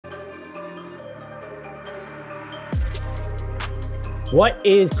What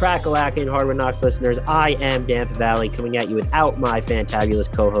is crack-a-lackin', Hardwood Knocks listeners? I am Dan Favale coming at you without my fantabulous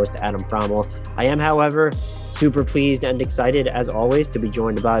co-host, Adam Frommel. I am, however, super pleased and excited, as always, to be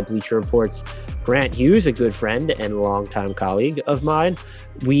joined by Bleacher Report's Grant Hughes, a good friend and longtime colleague of mine.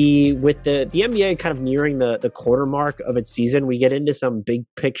 With the NBA kind of nearing the quarter mark of its season, we get into some big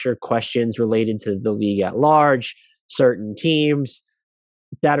picture questions related to the league at large, certain teams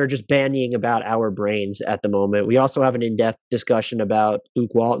that are just bandying about our brains at the moment. We also have an in-depth discussion about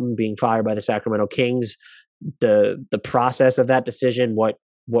Luke Walton being fired by the Sacramento Kings, the process of that decision, what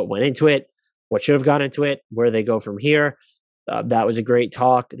went into it, what should have gone into it, where they go from here. That was a great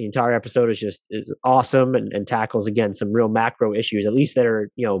talk. The entire episode is awesome and tackles, again, some real macro issues, at least that are,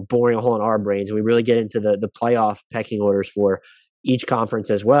 boring a hole in our brains. And we really get into the playoff pecking orders for each conference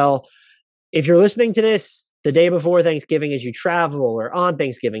as well. If you're listening to this the day before Thanksgiving as you travel, or on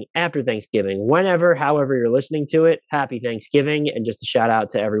Thanksgiving, after Thanksgiving, whenever, however you're listening to it, happy Thanksgiving. And just a shout out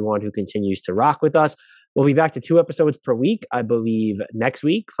to everyone who continues to rock with us. We'll be back to 2 episodes per week, I believe, next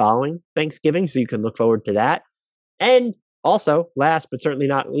week following Thanksgiving. So you can look forward to that. And also, last but certainly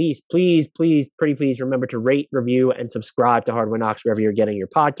not least, please, pretty please remember to rate, review, and subscribe to Hardwood Knocks wherever you're getting your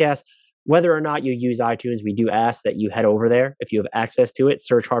podcast. Whether or not you use iTunes, we do ask that you head over there. If you have access to it,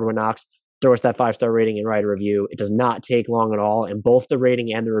 search Hardwood Knocks, throw us that 5-star rating and write a review. It does not take long at all, and both the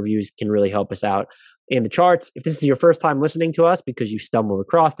rating and the reviews can really help us out in the charts. If this is your first time listening to us because you stumbled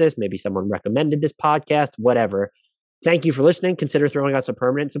across this, maybe someone recommended this podcast, whatever, thank you for listening. Consider throwing us a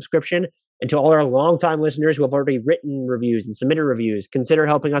permanent subscription. And to all our longtime listeners who have already written reviews and submitted reviews, consider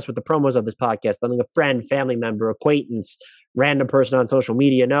helping us with the promos of this podcast, letting a friend, family member, acquaintance, random person on social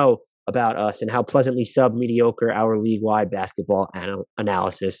media know about us and how pleasantly sub-mediocre our league-wide basketball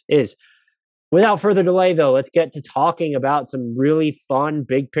analysis is. Without further delay, though, let's get to talking about some really fun,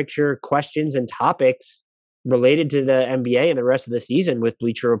 big-picture questions and topics related to the NBA and the rest of the season with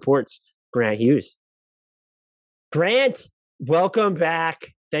Bleacher Report's Grant Hughes. Grant, welcome back.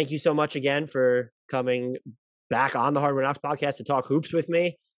 Thank you so much again for coming back on the Hardwood Knocks podcast to talk hoops with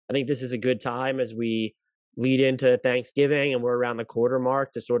me. I think this is a good time as we lead into Thanksgiving and we're around the quarter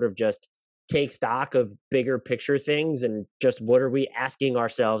mark to sort of just take stock of bigger picture things and just what are we asking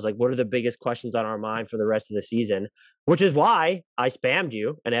ourselves? Like, what are the biggest questions on our mind for the rest of the season? Which is why I spammed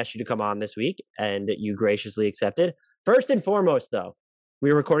you and asked you to come on this week, and you graciously accepted. First and foremost, though, we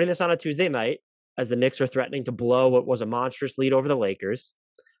were recording this on a Tuesday night as the Knicks are threatening to blow what was a monstrous lead over the Lakers.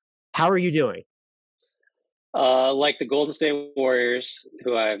 How are you doing? Like the Golden State Warriors,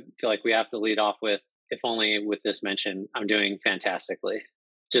 who I feel like we have to lead off with, if only with this mention, I'm doing fantastically.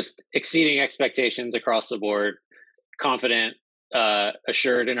 Just exceeding expectations across the board, confident,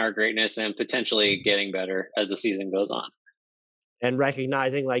 assured in our greatness, and potentially getting better as the season goes on. And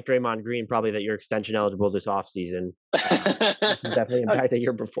recognizing, like Draymond Green, probably that you're extension eligible this offseason. Definitely impacted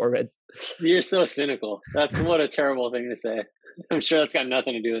your performance. You're so cynical. That's what a terrible thing to say. I'm sure that's got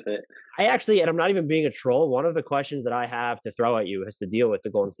nothing to do with it. I actually, and I'm not even being a troll, one of the questions that I have to throw at you has to deal with the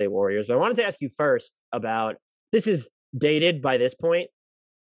Golden State Warriors. But I wanted to ask you first about, this is dated by this point,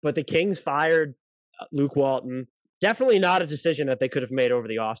 but the Kings fired Luke Walton. Definitely not a decision that they could have made over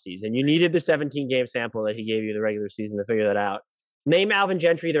the offseason. You needed the 17-game sample that he gave you in the regular season to figure that out. Name Alvin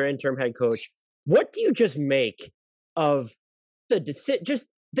Gentry, their interim head coach. What do you just make of just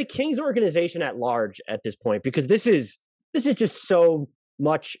the Kings organization at large at this point? Because this is just so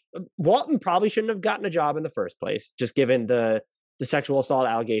much. Walton probably shouldn't have gotten a job in the first place, just given the sexual assault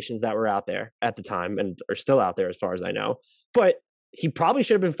allegations that were out there at the time and are still out there as far as I know. But he probably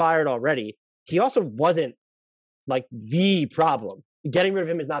should have been fired already. He also wasn't like the problem. Getting rid of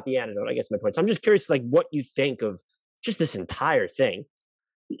him is not the antidote, I guess my point. So I'm just curious, like, what you think of just this entire thing.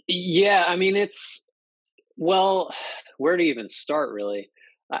 Yeah, I mean, where to even start, really?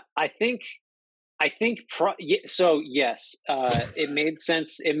 I think so. Yes, it made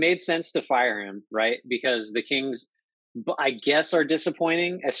sense. It made sense to fire him, right? Because the Kings, I guess, are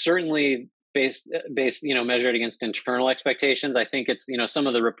disappointing. Certainly based, measured against internal expectations. I think it's, some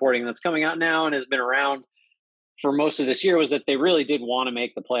of the reporting that's coming out now and has been around for most of this year was that they really did want to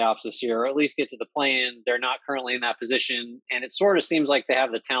make the playoffs this year, or at least get to the play-in. They're not currently in that position, and it sort of seems like they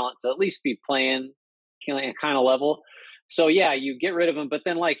have the talent to at least be playing kind of level. So yeah, you get rid of him, but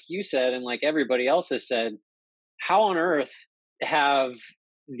then like you said, and like everybody else has said, how on earth have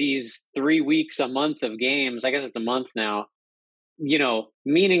these 3 weeks, a month of games, I guess it's a month now,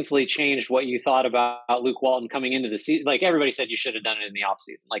 meaningfully changed what you thought about Luke Walton coming into the season? Like everybody said, you should have done it in the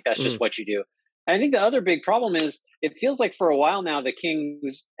offseason. Like that's just what you do. And I think the other big problem is it feels like for a while now, the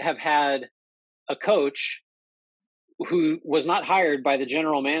Kings have had a coach who was not hired by the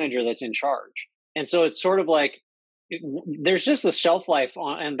general manager that's in charge. And so it's sort of like there's just a shelf life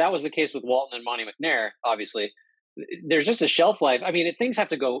on, and that was the case with Walton and Monty McNair, obviously. There's just a shelf life. I mean, things have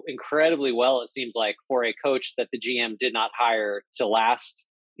to go incredibly well, it seems like, for a coach that the GM did not hire to last,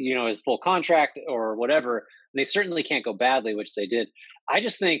 his full contract or whatever. And they certainly can't go badly, which they did. I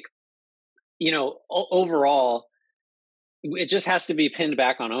just think, overall, it just has to be pinned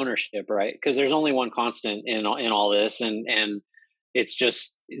back on ownership, right? Because there's only one constant in all this, and it's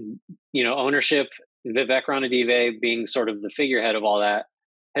just ownership. Vivek Ranadive being sort of the figurehead of all that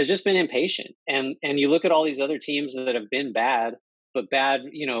has just been impatient, and you look at all these other teams that have been bad, but bad,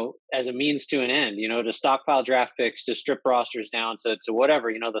 as a means to an end, to stockpile draft picks, to strip rosters down to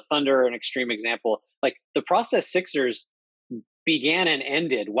whatever. The Thunder, an extreme example. Like the process Sixers began and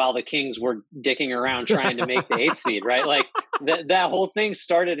ended while the Kings were dicking around trying to make the 8th seed, right? Like that whole thing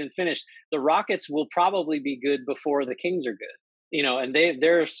started and finished. The Rockets will probably be good before the Kings are good, and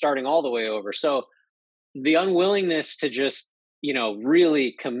they're starting all the way over. So the unwillingness to just,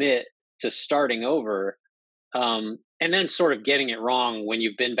 really commit to starting over, and then sort of getting it wrong when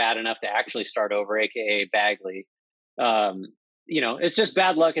you've been bad enough to actually start over, AKA Bagley, it's just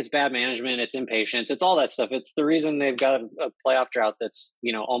bad luck. It's bad management. It's impatience. It's all that stuff. It's the reason they've got a playoff drought that's,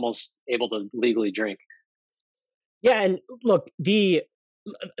 almost able to legally drink. Yeah. And look, they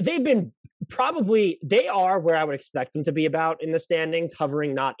are where I would expect them to be about in the standings,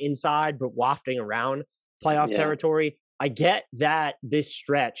 hovering not inside, but wafting around playoff territory. I get that this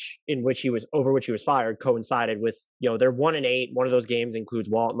stretch over which he was fired coincided with, they're 1-8. One of those games includes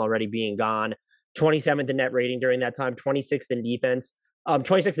Walton already being gone. 27th in net rating during that time, 26th in defense,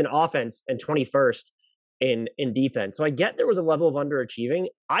 26th in offense, and 21st in defense. So I get there was a level of underachieving.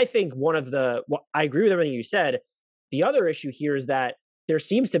 I think I agree with everything you said. The other issue here is that there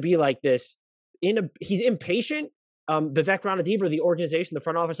seems to be like this, he's impatient, Vivek Ranadive, the organization, the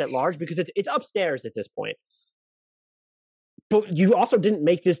front office at large, because it's upstairs at this point. But you also didn't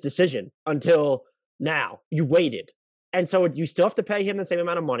make this decision until now. You waited. And so you still have to pay him the same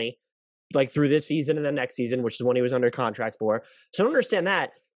amount of money, like through this season and the next season, which is when he was under contract for. So I don't understand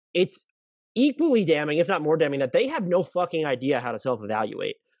that. It's equally damning, if not more damning, that they have no fucking idea how to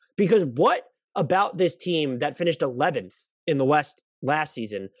self-evaluate. Because what about this team that finished 11th in the West last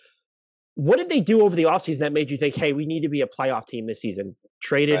season, what did they do over the offseason that made you think, hey, we need to be a playoff team this season?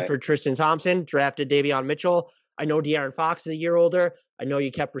 Traded for Tristan Thompson, drafted Davion Mitchell. I know De'Aaron Fox is a year older. I know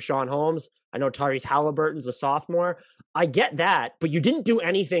you kept Richaun Holmes. I know Tyrese Halliburton's a sophomore. I get that, but you didn't do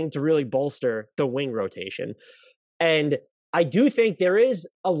anything to really bolster the wing rotation. And I do think there is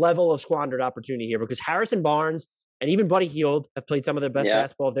a level of squandered opportunity here because Harrison Barnes and even Buddy Hield have played some of the best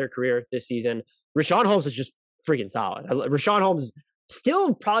basketball of their career this season. Richaun Holmes is just freaking solid. Richaun Holmes is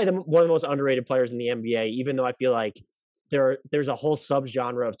still probably one of the most underrated players in the NBA, even though I feel like there's a whole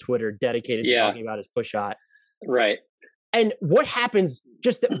subgenre of Twitter dedicated to talking about his push shot. Right. And what happens?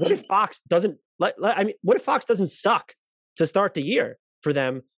 What if Fox doesn't? What if Fox doesn't suck to start the year for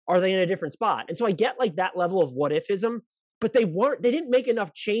them? Are they in a different spot? And so I get like that level of what ifism, but they didn't make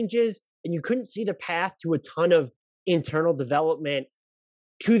enough changes, and you couldn't see the path to a ton of internal development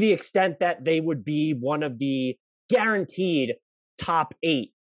to the extent that they would be one of the guaranteed top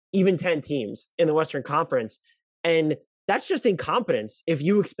 8, even 10 teams in the Western Conference. And that's just incompetence. If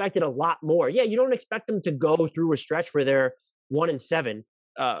you expected a lot more, you don't expect them to go through a stretch where they're 1-7.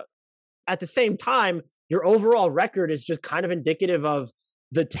 At the same time, your overall record is just kind of indicative of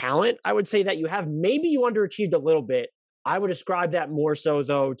the talent, I would say, that you have. Maybe you underachieved a little bit. I would ascribe that more so,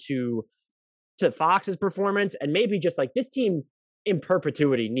 though, to Fox's performance, and maybe just like this team in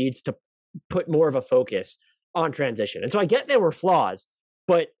perpetuity needs to put more of a focus on transition. And so I get there were flaws,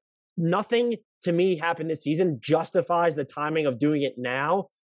 but nothing to me happened this season justifies the timing of doing it now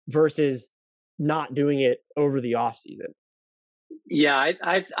versus not doing it over the offseason. Yeah,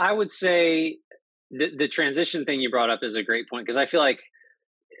 I would say the transition thing you brought up is a great point, because I feel like,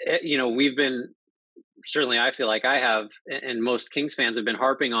 we've been, certainly I feel like I have, and most Kings fans have been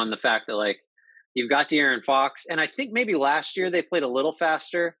harping on the fact that like you've got De'Aaron Fox, and I think maybe last year they played a little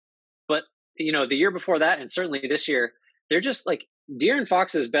faster, but the year before that, and certainly this year, they're just like, De'Aaron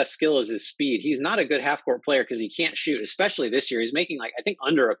Fox's best skill is his speed. He's not a good half-court player because he can't shoot, especially this year. He's making I think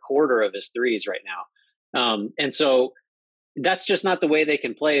under a quarter of his threes right now. And so that's just not the way they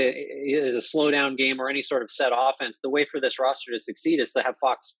can play. It is a slow-down game or any sort of set offense. The way for this roster to succeed is to have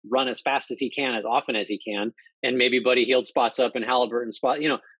Fox run as fast as he can, as often as he can, and maybe Buddy Hield spots up and Halliburton spot.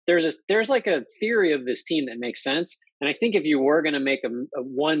 There's like a theory of this team that makes sense. And I think if you were going to make a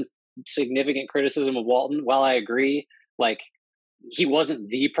one significant criticism of Walton, while I agree, like, he wasn't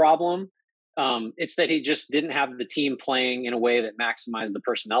the problem. It's that he just didn't have the team playing in a way that maximized the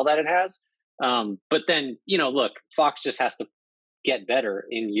personnel that it has. But then, look, Fox just has to get better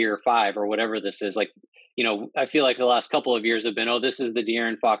in year 5 or whatever this is. Like, I feel like the last couple of years have been, this is the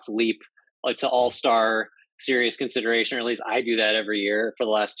De'Aaron Fox leap, like to all-star serious consideration, or at least I do that every year for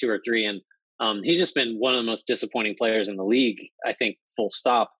the last 2 or 3. And he's just been one of the most disappointing players in the league, I think, full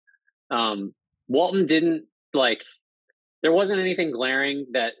stop. Walton didn't there wasn't anything glaring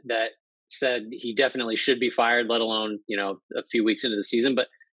that said he definitely should be fired, let alone, a few weeks into the season. But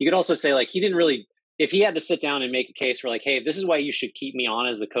you could also say, he didn't really, if he had to sit down and make a case for hey, this is why you should keep me on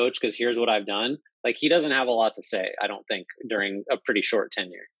as the coach because here's what I've done. He doesn't have a lot to say, I don't think, during a pretty short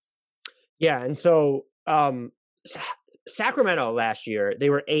tenure. Yeah. And so Sacramento last year, they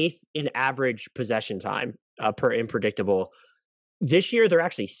were 8th in average possession time per Unpredictable. This year, they're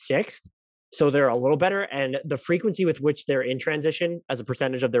actually 6th. So they're a little better. And the frequency with which they're in transition as a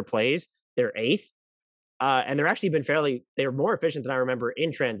percentage of their plays, they're 8th. And they're actually been they're more efficient than I remember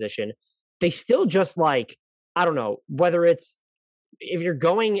in transition. They still just I don't know, whether it's,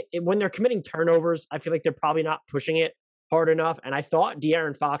 when they're committing turnovers, I feel like they're probably not pushing it hard enough. And I thought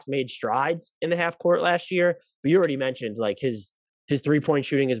De'Aaron Fox made strides in the half court last year, but you already mentioned his 3-point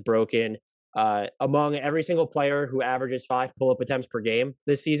shooting is broken. Among every single player who averages 5 pull-up attempts per game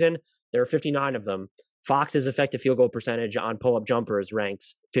this season, there are 59 of them. Fox's effective field goal percentage on pull-up jumpers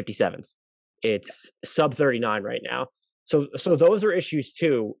ranks 57th. It's sub 39 right now. So those are issues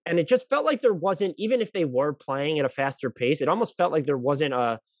too. And it just felt like there wasn't, even if they were playing at a faster pace, it almost felt like there wasn't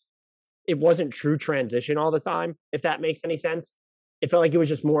true transition all the time, if that makes any sense. It felt like it was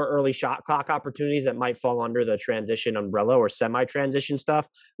just more early shot clock opportunities that might fall under the transition umbrella or semi-transition stuff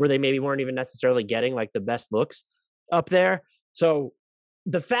where they maybe weren't even necessarily getting the best looks up there. So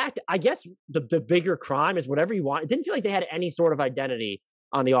the fact, I guess the bigger crime is whatever you want. It didn't feel like they had any sort of identity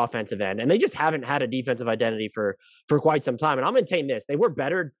on the offensive end, and they just haven't had a defensive identity for quite some time. And I'll maintain this. They were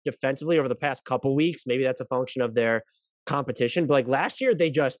better defensively over the past couple weeks. Maybe that's a function of their competition, but last year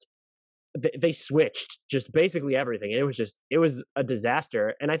they switched just basically everything. And it was a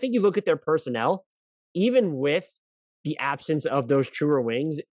disaster. And I think you look at their personnel, even with the absence of those truer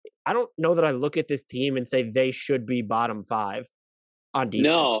wings, I don't know that I look at this team and say they should be bottom 5 on defense.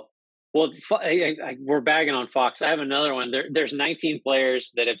 No. Well, we're bagging on Fox. I have another one. There's 19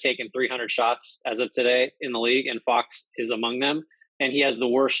 players that have taken 300 shots as of today in the league, and Fox is among them. And he has the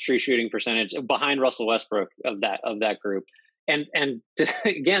worst true shooting percentage behind Russell Westbrook of that group. And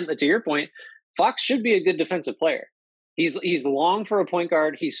again, to your point, Fox should be a good defensive player. He's long for a point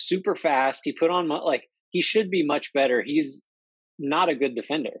guard. He's super fast. He put on he should be much better. He's not a good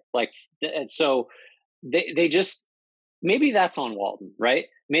defender. So they just, maybe that's on Walton, right?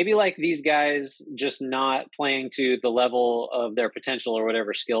 Maybe these guys just not playing to the level of their potential or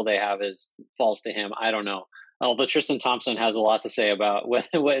whatever skill they have falls to him. I don't know. Although Tristan Thompson has a lot to say about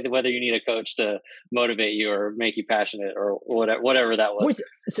whether you need a coach to motivate you or make you passionate or whatever that was.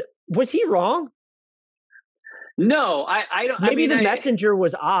 Was he wrong? No, I don't. Maybe the messenger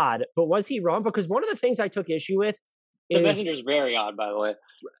was odd, but was he wrong? Because one of the things I took issue with the messenger's very odd, by the way.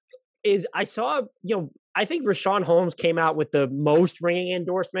 Is I saw, I think Richaun Holmes came out with the most ringing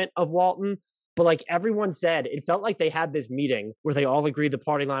endorsement of Walton, but everyone said it felt like they had this meeting where they all agreed the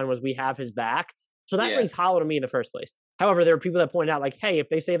party line was we have his back. So that rings hollow to me in the first place. However, there are people that point out hey, if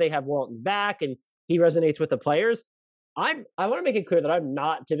they say they have Walton's back and he resonates with the players, I want to make it clear that I'm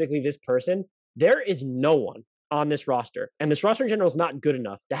not typically this person. There is no one on this roster, and this roster in general is not good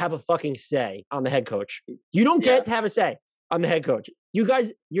enough to have a fucking say on the head coach. You don't get to have a say on the head coach. You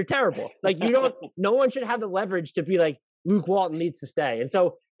guys, you're terrible. No one should have the leverage to be Luke Walton needs to stay. And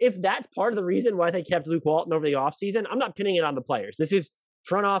so if that's part of the reason why they kept Luke Walton over the offseason, I'm not pinning it on the players. This is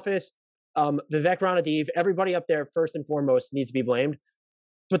front office, Vivek Ranadiv, everybody up there first and foremost needs to be blamed.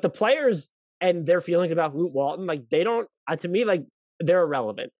 But the players and their feelings about Luke Walton, they don't, to me, they're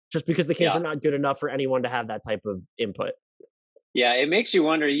irrelevant just because the Kings are not good enough for anyone to have that type of input. Yeah, it makes you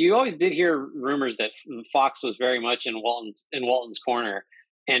wonder. You always did hear rumors that Fox was very much in Walton's corner,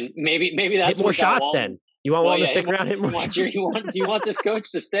 and maybe that's hit more shots. Then you want Walton to stick around, hit more shots. You want this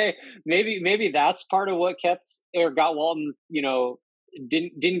coach to stay. Maybe that's part of what got Walton.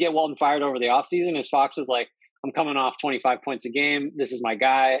 Didn't get Walton fired over the offseason, as Fox was I'm coming off 25 points a game. This is my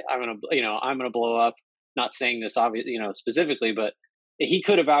guy. I'm gonna blow up. Not saying this obviously, specifically, but he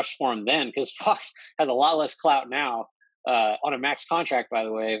could have vouched for him then because Fox has a lot less clout now. On a max contract, by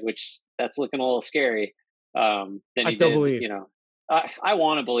the way, which that's looking a little scary. I still believe. I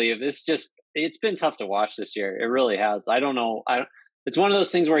want to believe. It's been tough to watch this year. It really has. I don't know. It's one of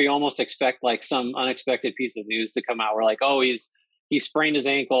those things where you almost expect some unexpected piece of news to come out. Where he sprained his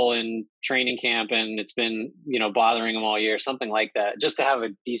ankle in training camp and it's been, bothering him all year, something like that, just to have a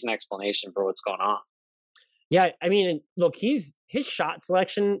decent explanation for what's going on. Yeah, I mean, look, his shot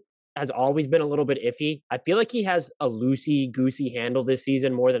selection has always been a little bit iffy. I feel like he has a loosey-goosey handle this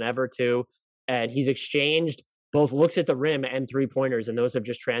season more than ever, too. And he's exchanged both looks at the rim and three-pointers, and those have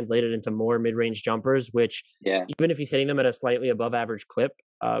just translated into more mid-range jumpers, which even if he's hitting them at a slightly above average clip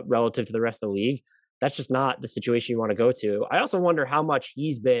relative to the rest of the league, that's just not the situation you want to go to. I also wonder how much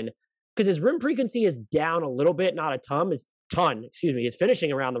he's been, because his rim frequency is down a little bit, not a ton. His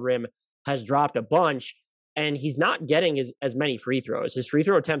finishing around the rim has dropped a bunch, and he's not getting as many free throws. His free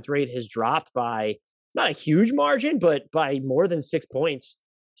throw attempt rate has dropped by not a huge margin, but by more than 6 points.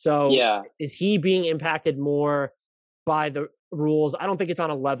 So is he being impacted more by the rules? I don't think it's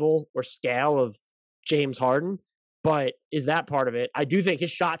on a level or scale of James Harden, but is that part of it? I do think his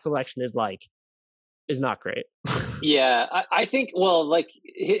shot selection is not great. I think, well, like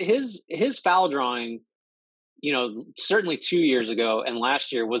his foul drawing, certainly 2 years ago and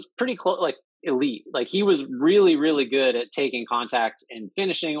last year was pretty close, like elite. Like he was really, really good at taking contact and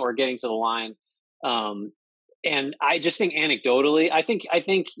finishing or getting to the line. And I just think anecdotally, I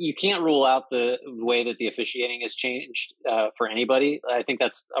think you can't rule out the way that the officiating has changed for anybody. I think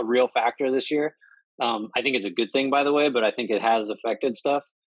that's a real factor this year. I think it's a good thing, by the way, but I think it has affected stuff.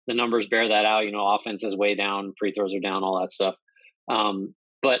 The numbers bear that out. Offense is way down, free throws are down, all that stuff.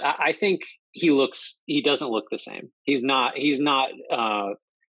 But I think he doesn't look the same. He's not.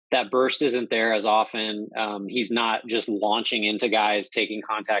 That burst isn't there as often. He's not just launching into guys, taking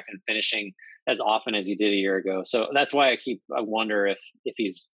contact and finishing as often as he did a year ago. So that's why I wonder if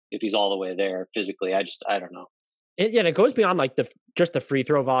he's all the way there physically. I don't know. And it goes beyond like just the free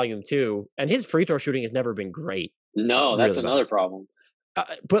throw volume too. And his free throw shooting has never been great. No, that's really another problem.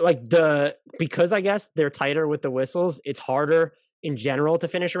 But like because I guess they're tighter with the whistles, it's harder in general to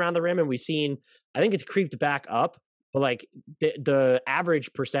finish around the rim. And we've seen, I think it's creeped back up, but like the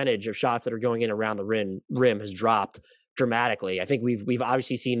average percentage of shots that are going in around the rim has dropped dramatically. I think we've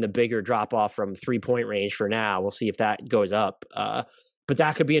obviously seen the bigger drop off from 3-point range for now. We'll see if that goes up. But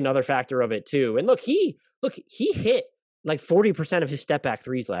that could be another factor of it too. And he hit like 40% of his step back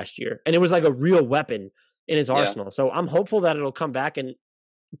threes last year, and it was like a real weapon in his arsenal. So I'm hopeful that it'll come back. And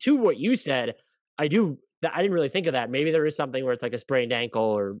to what you said, I didn't really think of that. Maybe there is something where it's like a sprained ankle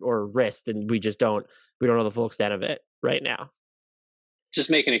or wrist, and we don't know the full extent of it right now. Just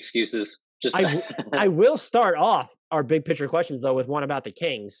making excuses. I will start off our big picture questions though with one about the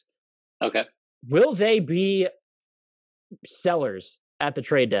Kings. Okay. Will they be sellers at the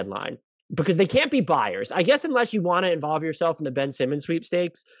trade deadline? Because they can't be buyers, I guess, unless you want to involve yourself in the Ben Simmons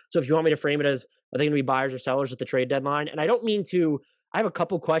sweepstakes. So if you want me to frame it as, are they going to be buyers or sellers at the trade deadline? And I have a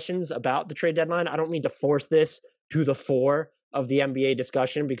couple questions about the trade deadline. I don't mean to force this to the fore of the NBA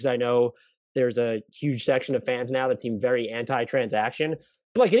discussion, because I know there's a huge section of fans now that seem very anti-transaction.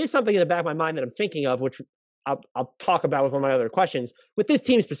 But like, it is something in the back of my mind that I'm thinking of, which I'll talk about with one of my other questions. With this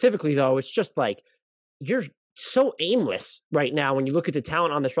team specifically, though, it's just like, you're so aimless right now when you look at the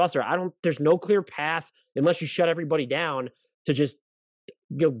talent on this roster. There's no clear path unless you shut everybody down to just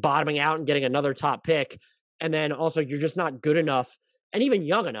bottoming out and getting another top pick. And then also you're just not good enough and even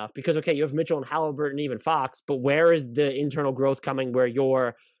young enough, because, okay, you have Mitchell and Halliburton, even Fox, but where is the internal growth coming where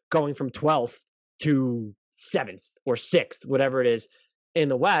you're going from 12th to 7th or 6th, whatever it is in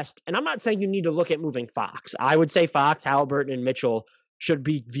the West? And I'm not saying you need to look at moving Fox. I would say Fox, Halliburton, and Mitchell should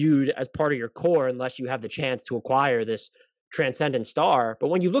be viewed as part of your core unless you have the chance to acquire this transcendent star. But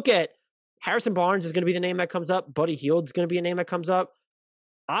when you look at Harrison Barnes is going to be the name that comes up. Buddy Hield's going to be a name that comes up.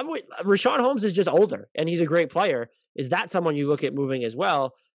 Richaun Holmes is just older, and he's a great player. Is that someone you look at moving as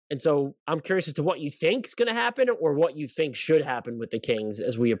well? And so I'm curious as to what you think is going to happen, or what you think should happen with the Kings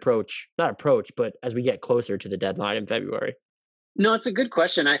as we but as we get closer to the deadline in February. No, it's a good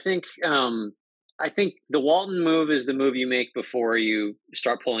question. I think the Walton move is the move you make before you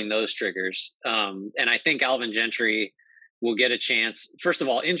start pulling those triggers. And I think Alvin Gentry will get a chance. First of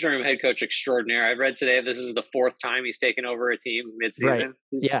all, interim head coach extraordinaire. I read today this is the 4th time he's taken over a team midseason. Right.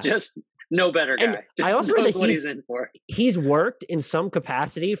 He's just no better guy. I also read that he's in for. He's worked in some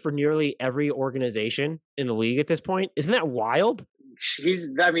capacity for nearly every organization in the league at this point. Isn't that wild? He's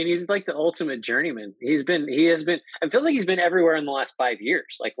like the ultimate journeyman. He has been, it feels like he's been everywhere in the last 5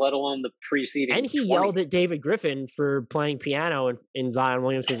 years, like let alone the preceding. And he 20. yelled at David Griffin for playing piano in Zion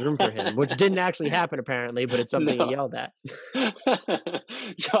Williamson's room for him, which didn't actually happen apparently, but it's something he yelled at.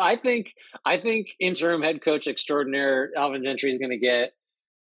 So I think interim head coach extraordinaire Alvin Gentry is going to get,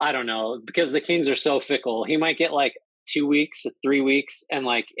 I don't know, because the Kings are so fickle. He might get like 2 weeks, 3 weeks. And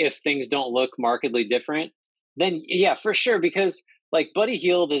like, if things don't look markedly different, then yeah, for sure. Because like Buddy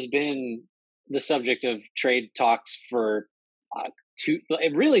Hield has been the subject of trade talks for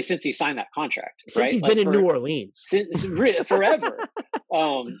really since he signed that contract, Since right? he's Like been in New Orleans. since forever.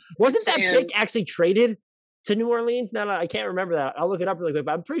 Wasn't that pick actually traded to New Orleans? No, I can't remember that. I'll look it up really quick,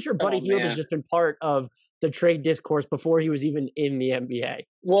 but I'm pretty sure Buddy Hield has just been part of the trade discourse before he was even in the NBA.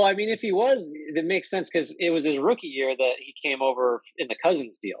 Well, I mean, if he was, it makes sense because it was his rookie year that he came over in the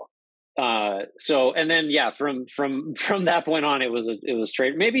Cousins deal. So, and then from that point on, it was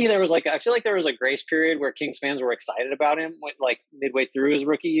trade. Maybe there was I feel like there was a grace period where Kings fans were excited about him, like midway through his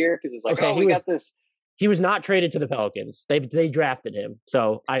rookie year, because it's like, we got this. He was not traded to the Pelicans. They drafted him,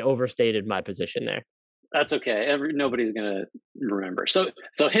 so I overstated my position there. That's okay. Nobody's gonna remember. So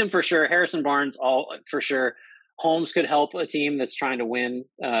him for sure. Harrison Barnes, all for sure. Holmes could help a team that's trying to win,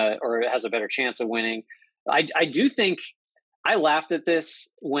 or has a better chance of winning. I do think I laughed at this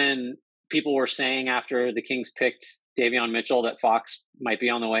when people were saying after the Kings picked Davion Mitchell that Fox might be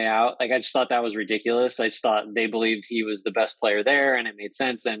on the way out. Like, I just thought that was ridiculous. I just thought they believed he was the best player there, and it made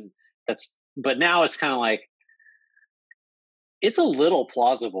sense. But now it's kind of like it's a little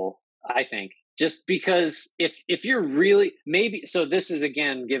plausible, I think. Just because if you're really so this is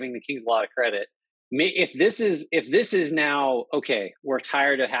again giving the Kings a lot of credit. If this is now okay, we're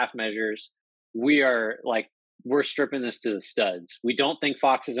tired of half measures. We're stripping this to the studs. We don't think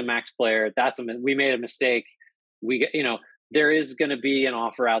Fox is a max player. We made a mistake. There is going to be an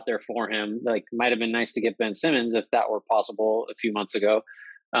offer out there for him. Like, might have been nice to get Ben Simmons if that were possible a few months ago.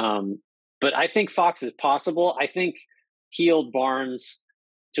 But I think Fox is possible. I think Hield, Barnes,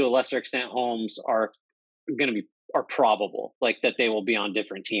 to a lesser extent Holmes, are probable, like that they will be on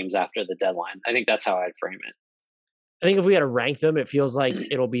different teams after the deadline. I think that's how I'd frame it. I think if we had to rank them, it feels like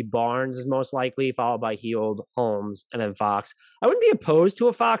it'll be Barnes is most likely, followed by Hield, Holmes, and then Fox. I wouldn't be opposed to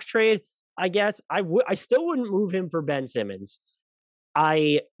a Fox trade. I guess I still wouldn't move him for Ben Simmons.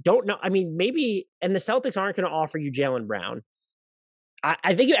 I don't know. I mean, maybe, and the Celtics aren't going to offer you Jaylen Brown.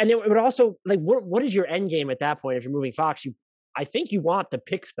 I think, and it would also, like, what is your end game at that point if you're moving Fox? I think you want the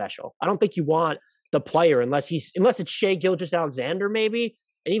pick special. I don't think you want the player unless it's Shai Gilgeous-Alexander maybe,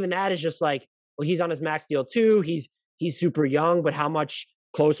 and even that is just like, well, he's on his max deal too. He's super young, but how much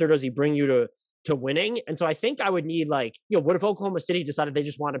closer does he bring you to winning? And so I think I would need, like, what if Oklahoma City decided they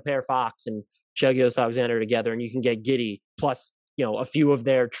just want to pair Fox and Shai Gilgeous-Alexander together, and you can get Giddey plus a few of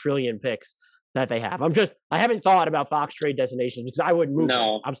their trillion picks that they have. I haven't thought about Fox trade destinations because I wouldn't move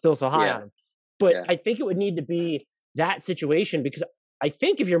him. I'm still so high on him. But I think it would need to be that situation, because I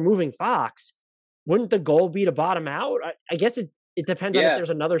think if you're moving Fox, wouldn't the goal be to bottom out? I guess it depends on if there's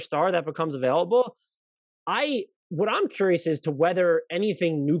another star that becomes available. What I'm curious is to whether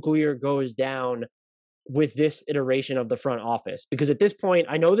anything nuclear goes down with this iteration of the front office, because at this point,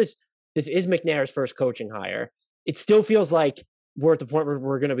 I know this is McNair's first coaching hire. It still feels like we're at the point where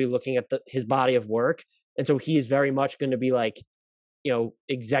we're going to be looking at his body of work, and so he is very much going to be like,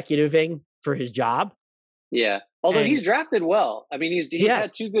 executiving for his job. Yeah. Although he's drafted well. I mean, he's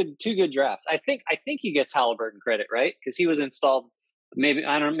had two good drafts. I think he gets Halliburton credit, right? Because he was installed. Maybe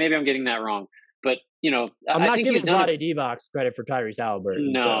I'm getting that wrong. But I'm not giving Vlade Divac credit for Tyrese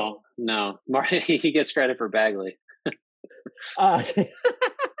Halliburton. No. He gets credit for Bagley.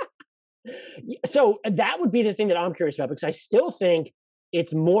 So that would be the thing that I'm curious about, because I still think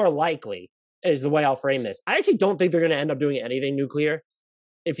it's more likely, is the way I'll frame this. I actually don't think they're going to end up doing anything nuclear.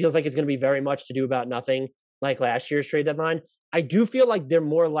 It feels like it's going to be very much to do about nothing, like last year's trade deadline. I do feel like they're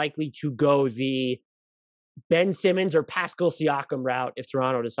more likely to go the Ben Simmons or Pascal Siakam route if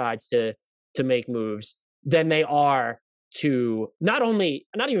Toronto decides to make moves than they are to not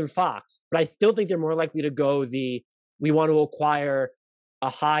even Fox, but I still think they're more likely to go we want to acquire a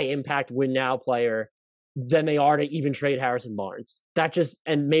high impact win now player than they are to even trade Harrison Barnes.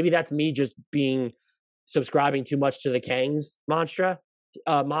 And maybe that's me just subscribing too much to the Kings mantra.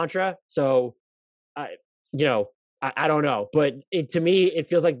 So I don't know, but to me, it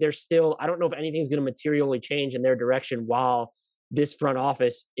feels like they're still, I don't know if anything's going to materially change in their direction while this front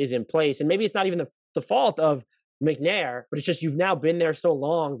office is in place. And maybe it's not even the fault of McNair, but it's just, you've now been there so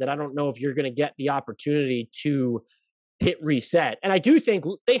long that I don't know if you're going to get the opportunity to hit reset. And I do think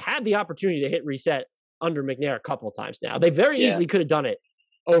they had the opportunity to hit reset under McNair a couple of times now. They very easily could have done it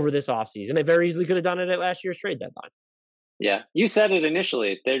over this offseason. They very easily could have done it at last year's trade deadline. Yeah, you said it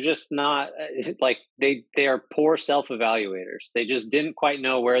initially. They're just not like they are poor self-evaluators. They just didn't quite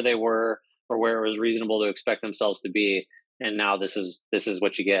know where they were or where it was reasonable to expect themselves to be. And now this is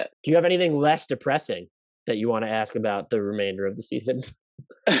what you get. Do you have anything less depressing that you want to ask about the remainder of the season?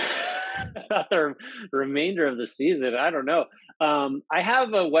 The remainder of the season, I don't know. I have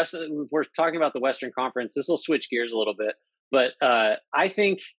we're talking about the Western Conference. This will switch gears a little bit. But I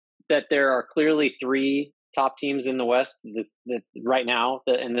think that there are clearly three top teams in the West right now,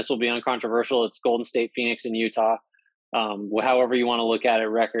 and this will be uncontroversial. It's Golden State, Phoenix, and Utah. However you want to look at it,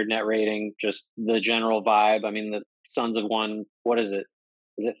 record, net rating, just the general vibe. I mean, the Suns have won, what is it?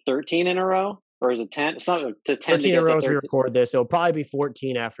 Is it 13 in a row? Or is it 10? Something to 10 to in get a row to as we record this. So it'll probably be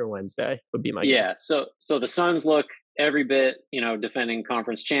 14 after Wednesday would be my guess. So the Suns look every bit, defending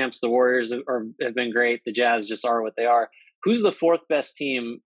conference champs. The Warriors have been great. The Jazz just are what they are. Who's the fourth best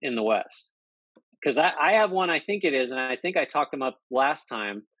team in the West? Because I have one, I think it is, and I think I talked them up last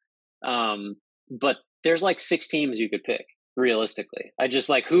time. But there's like 6 teams you could pick, realistically. I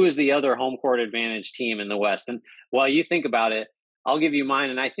just who is the other home court advantage team in the West? And while you think about it, I'll give you mine.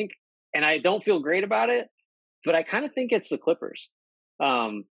 And I don't feel great about it, but I kind of think it's the Clippers.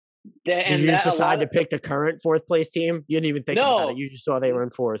 Did you just decide to pick the current fourth place team? You didn't even think about it. You just saw they were in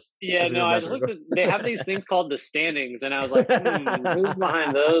fourth. Yeah, no, I just looked at, they have these things called the standings, and I was like, who's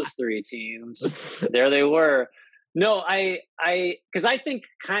behind those 3 teams? There they were. No, because I think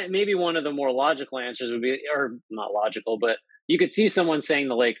maybe one of the more logical answers would be, or not logical, but you could see someone saying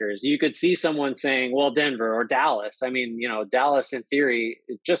the Lakers. You could see someone saying, well, Denver or Dallas. I mean, Dallas in theory,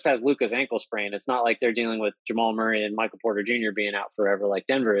 it just has Luka's ankle sprain. It's not like they're dealing with Jamal Murray and Michael Porter Jr. being out forever like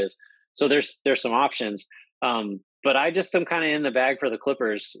Denver is. So there's some options. But I just am kind of in the bag for the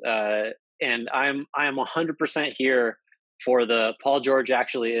Clippers. And I'm 100% here for the Paul George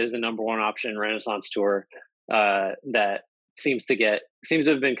actually is a number 1 option Renaissance tour that seems to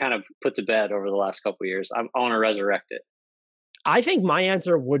have been kind of put to bed over the last couple of years. I want to resurrect it. I think my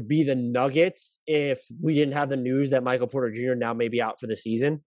answer would be the Nuggets if we didn't have the news that Michael Porter Jr. now may be out for the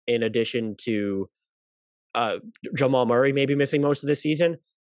season, in addition to Jamal Murray maybe missing most of the season.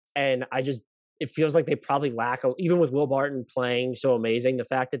 And it feels like they probably lack, even with Will Barton playing so amazing, the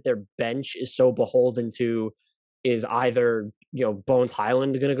fact that their bench is so beholden to is either, Bones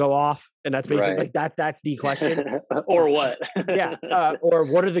Highland going to go off? And that's basically that's the question. Or what? Yeah. Or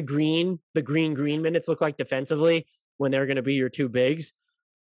what are the green minutes look like defensively when they're going to be your 2 bigs?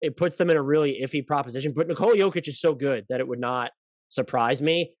 It puts them in a really iffy proposition. But Nikola Jokic is so good that it would not surprise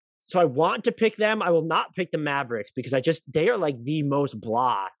me. So I want to pick them. I will not pick the Mavericks because they are like the most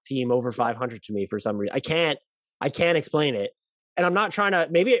blah team over 500 to me for some reason. I can't explain it. And I'm not trying to,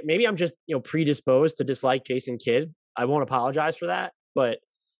 maybe I'm just, predisposed to dislike Jason Kidd. I won't apologize for that, but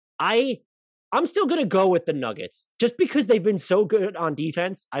I'm still going to go with the Nuggets just because they've been so good on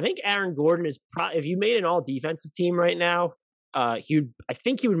defense. I think Aaron Gordon is if you made an all defensive team right now, I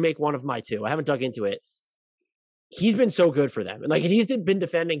think he would make one of my 2. I haven't dug into it. He's been so good for them. And he's been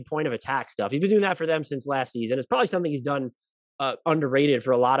defending point of attack stuff. He's been doing that for them since last season. It's probably something he's done underrated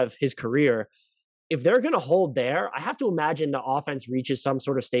for a lot of his career. If they're going to hold there, I have to imagine the offense reaches some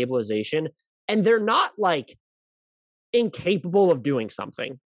sort of stabilization, and they're not incapable of doing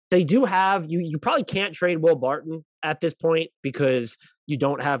something. They do have, you probably can't trade Will Barton at this point because you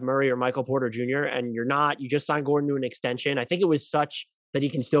don't have Murray or Michael Porter Jr. and you just signed Gordon to an extension. I think it was such that he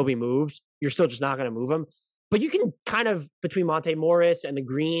can still be moved. You're still just not going to move him. But you can kind of, between Monte Morris and the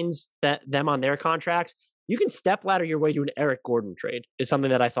Greens, them on their contracts, you can step ladder your way to an Eric Gordon trade is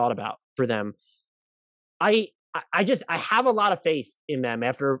something that I thought about for them. I have a lot of faith in them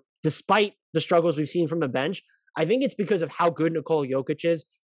despite the struggles we've seen from the bench. I think it's because of how good Nikola Jokic is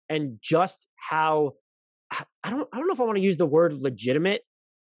and just how, I don't know if I want to use the word legitimate,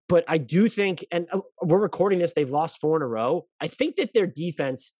 but I do think, and we're recording this, they've lost 4 in a row. I think that their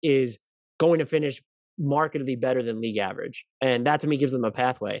defense is going to finish markedly better than league average. And that to me gives them a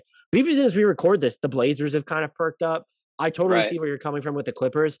pathway. But even as we record this, the Blazers have kind of perked up. I totally see where you're coming from with the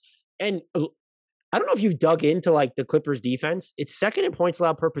Clippers. And I don't know if you've dug into the Clippers defense. It's second in points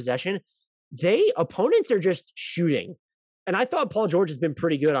allowed per possession. Opponents are just shooting. And I thought Paul George has been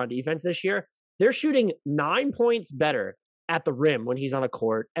pretty good on defense this year. They're shooting 9 points better at the rim when he's on the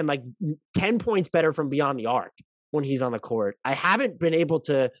court and 10 points better from beyond the arc when he's on the court. I haven't been able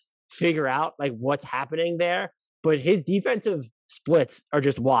to figure out what's happening there, but his defensive splits are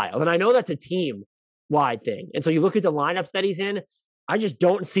just wild. And I know that's a team wide thing. And so you look at the lineups that he's in, I just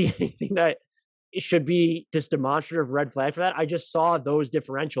don't see anything that it should be this demonstrative red flag for that. I just saw those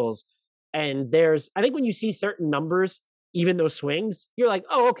differentials. And I think when you see certain numbers, even those swings, you're like,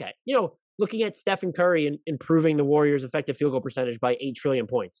 oh, okay. Looking at Stephen Curry and improving the Warriors' effective field goal percentage by 8 trillion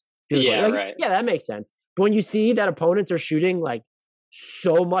points. Right. Yeah, that makes sense. But when you see that opponents are shooting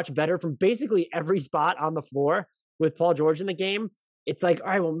so much better from basically every spot on the floor with Paul George in the game, it's all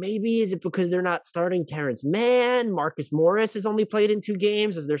right, well, maybe is it because they're not starting Terrence Mann? Marcus Morris has only played in 2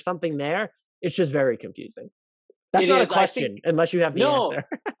 games. Is there something there? It's just very confusing. That's not a question unless you have the answer.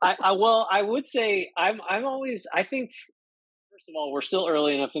 I would say I think First of all, we're still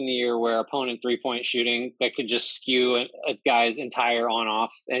early enough in the year where opponent 3-point shooting that could just skew a guy's entire on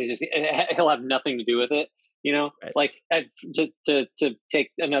off, and he'll have nothing to do with it. You know, Right. like to take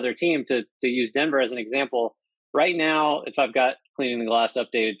another team to use Denver as an example. Right now, if I've got Cleaning the Glass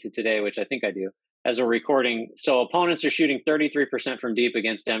updated to today, which I think I do, as we're recording, so opponents are shooting 33% from deep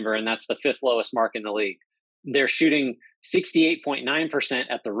against Denver, and that's the 5th lowest mark in the league. They're shooting 68.9%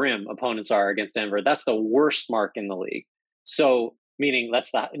 at the rim. Opponents are against Denver. That's the worst mark in the league. So, meaning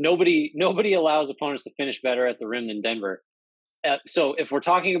nobody allows opponents to finish better at the rim than Denver. So, if we're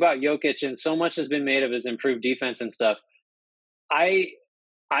talking about Jokic, and so much has been made of his improved defense and stuff, I'm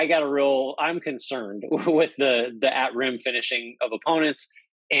concerned with the at rim finishing of opponents.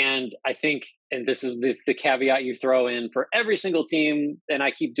 And I think, and this is the caveat you throw in for every single team, and I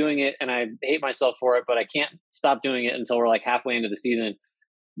keep doing it, and I hate myself for it, but I can't stop doing it until we're like halfway into the season.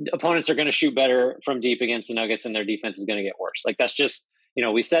 Opponents are going to shoot better from deep against the Nuggets, and their defense is going to get worse. Like, that's just,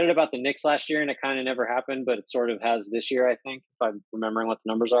 we said it about the Knicks last year, and it kind of never happened, but it sort of has this year, I think, if I'm remembering what the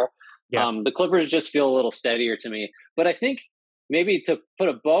numbers are. Yeah. The Clippers just feel a little steadier to me. But I think maybe to put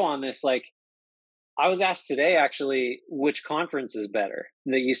a bow on this, like, I was asked today, actually, which conference is better,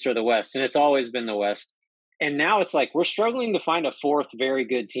 the East or the West? And it's always been the West. And now it's like we're struggling to find a fourth very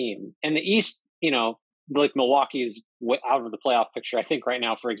good team. And the East, like Milwaukee's out of the playoff picture, I think, right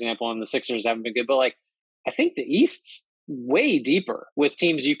now, for example, and the Sixers haven't been good. But, like, I think the East's way deeper with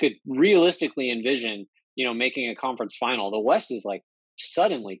teams you could realistically envision, making a conference final. The West is, like,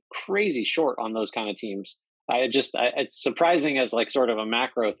 suddenly crazy short on those kind of teams. It's surprising as, like, sort of a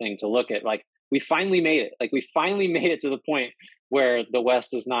macro thing to look at. Like, we finally made it. Like, we finally made it to the point where the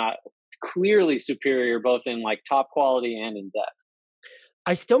West is not clearly superior, both in, like, top quality and in depth.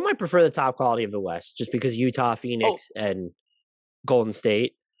 I still might prefer the top quality of the West, just because Utah, Phoenix, and Golden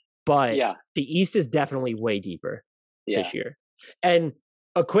State. But the East is definitely way deeper this year. And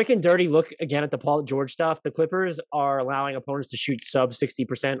a quick and dirty look again at the Paul George stuff. The Clippers are allowing opponents to shoot sub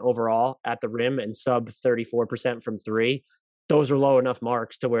 60% overall at the rim and sub 34% from three. Those are low enough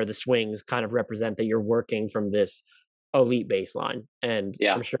marks to where the swings kind of represent that you're working from this elite baseline. And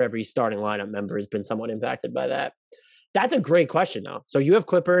I'm sure every starting lineup member has been somewhat impacted by that. That's a great question, though. So you have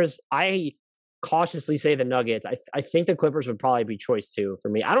Clippers. I cautiously say the Nuggets. I think the Clippers would probably be choice 2 for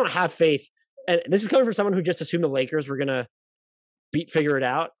me. I don't have faith. And this is coming from someone who just assumed the Lakers were going to figure it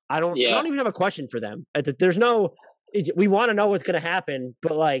out. I don't even have a question for them. There's no, we want to know what's going to happen,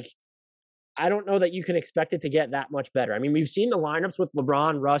 but, like, I don't know that you can expect it to get that much better. I mean, we've seen the lineups with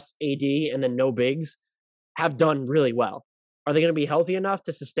LeBron, Russ, AD, and then no bigs have done really well. Are they going to be healthy enough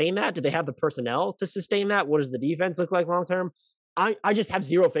to sustain that? Do they have the personnel to sustain that? What does the defense look like long term? I just have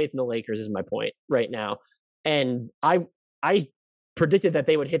zero faith in the Lakers is my point right now. And I predicted that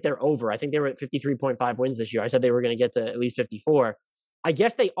they would hit their over. I think they were at 53.5 wins this year. I said they were going to get to at least 54. I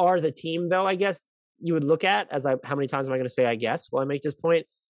guess they are the team, though, I guess you would look at how many times am I going to say I guess while I make this point?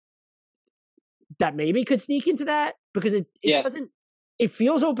 That maybe could sneak into that, because it doesn't, it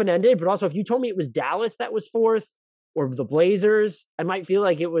feels open-ended, but also if you told me it was Dallas that was 4th or the Blazers, I might feel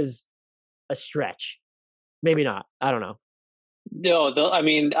like it was a stretch. Maybe not. I don't know. No, I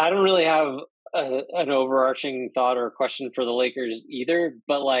mean, I don't really have an overarching thought or question for the Lakers either,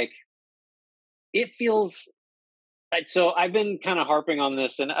 but, like, it feels like, so I've been kind of harping on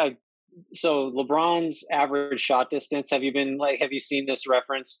this, and so LeBron's average shot distance, have you seen this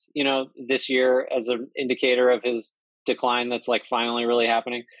referenced, this year as an indicator of his decline that's, like, finally really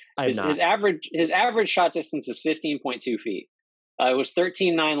happening? His average shot distance is 15.2 feet. It was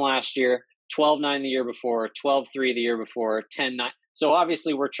 13.9 last year, 12.9 the year before, 12.3 the year before, 10.9. So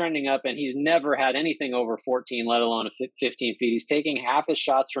obviously we're trending up, and he's never had anything over 14, let alone 15 feet. He's taking half his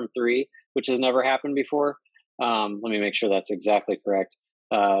shots from three, which has never happened before. Let me make sure that's exactly correct.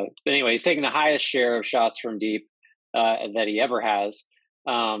 But anyway, he's taking the highest share of shots from deep that he ever has.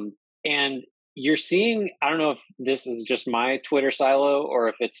 And you're seeing, I don't know if this is just my Twitter silo or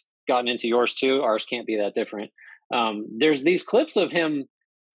if it's gotten into yours too. Ours can't be that different. There's these clips of him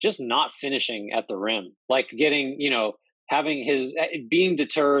just not finishing at the rim, like getting, having his being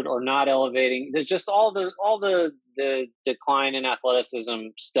deterred or not elevating. There's just all the decline in athleticism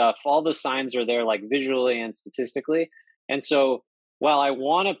stuff. All the signs are there, like, visually and statistically. And so, while I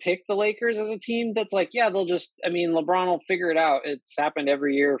want to pick the Lakers as a team that's like, LeBron will figure it out. It's happened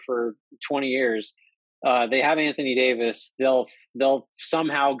every year for 20 years. They have Anthony Davis. They'll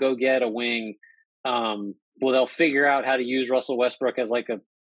somehow go get a wing. They'll figure out how to use Russell Westbrook as, like, a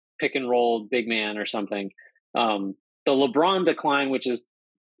pick and roll big man or something. The LeBron decline, which is,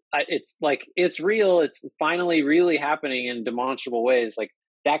 it's real. It's finally really happening in demonstrable ways. Like,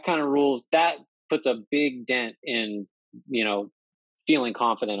 that kind of rules, that puts a big dent in feeling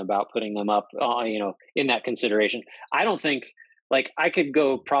confident about putting them up, in that consideration. I don't think I could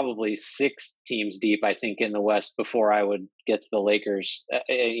go probably 6 teams deep, I think, in the West before I would get to the Lakers,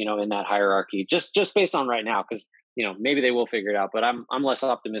 in that hierarchy, just based on right now, because maybe they will figure it out, but I'm less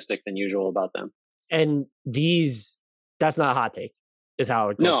optimistic than usual about them. And that's not a hot take, is how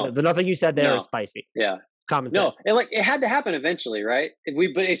it goes. No, The nothing you said there no. is spicy. Yeah. Common No, sense. it had to happen eventually, right?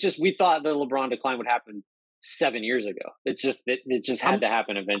 But it's just we thought the LeBron decline would happen 7 years ago. It's just it just had to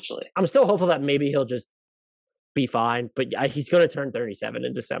happen eventually. I'm still hopeful that maybe he'll just be fine, but he's going to turn 37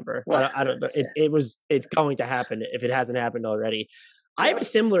 in December. Well, I don't know. It's going to happen if it hasn't happened already. Yeah. I have a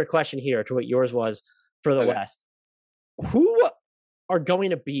similar question here to what yours was for the West. Who are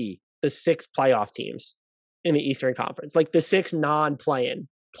going to be the 6 playoff teams in the Eastern Conference? Like the 6 non-play-in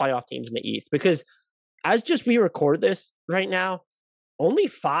playoff teams in the East? Because as just we record this right now, only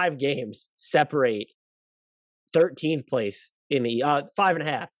 5 games separate 13th place in the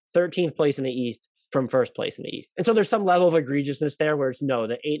 5.5, 13th place in the East from first place in the East. And so there's some level of egregiousness there where it's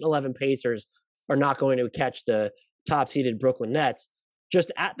the 8-11 Pacers are not going to catch the top seeded Brooklyn Nets.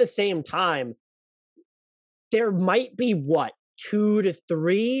 Just at the same time, there might be 2 to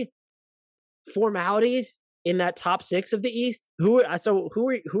 3 formalities in that top 6 of the East. Who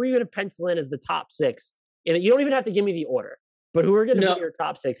are you going to pencil in as the top 6? And you don't even have to give me the order, but who are going to be your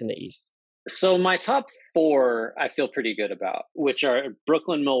top 6 in the East? So my top 4 I feel pretty good about, which are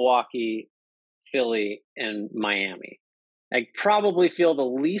Brooklyn, Milwaukee, Philly, and Miami. I probably feel the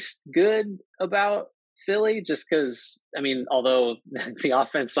least good about Philly just because, although the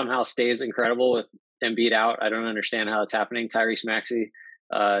offense somehow stays incredible with Embiid out, I don't understand how it's happening. Tyrese Maxey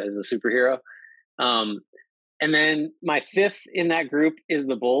is a superhero. And then my 5th in that group is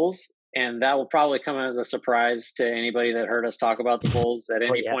the Bulls. And that will probably come as a surprise to anybody that heard us talk about the Bulls at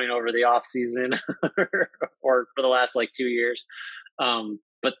any point over the offseason or for the last 2 years.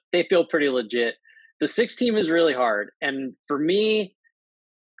 But they feel pretty legit. The 6th team is really hard. And for me,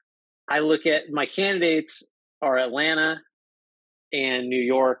 I look at my candidates are Atlanta and New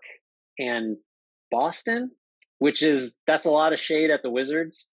York and Boston, that's a lot of shade at the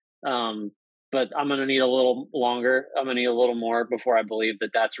Wizards. But I'm going to need a little longer. I'm going to need a little more before I believe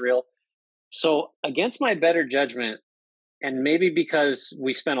that that's real. So against my better judgment, and maybe because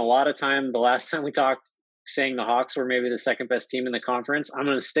we spent a lot of time the last time we talked saying the Hawks were maybe the 2nd best team in the conference, I'm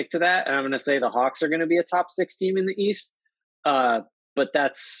going to stick to that. And I'm going to say the Hawks are going to be a top 6 team in the East. But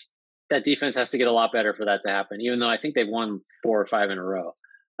that defense has to get a lot better for that to happen, even though I think they've won 4 or 5 in a row.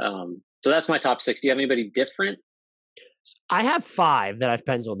 So that's my top 6. Do you have anybody different? I have 5 that I've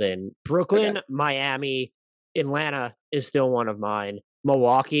penciled in. Brooklyn, Miami, Atlanta is still one of mine.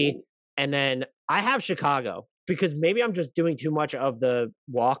 Milwaukee, and then I have Chicago because maybe I'm just doing too much of the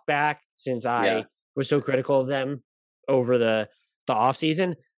walk back since I was so critical of them over the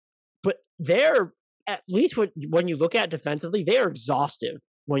offseason. But they're, at least when you look at defensively, they are exhaustive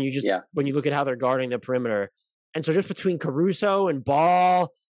when you look at how they're guarding the perimeter. And so just between Caruso and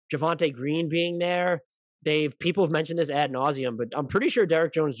Ball, Javonte Green being there, people have mentioned this ad nauseum, but I'm pretty sure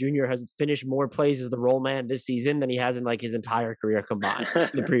Derrick Jones Jr. has finished more plays as the roll man this season than he has in his entire career combined in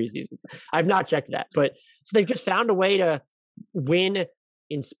the previous seasons. I've not checked that, but so they've just found a way to win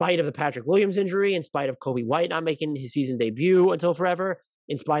in spite of the Patrick Williams injury, in spite of Kobe White not making his season debut until forever,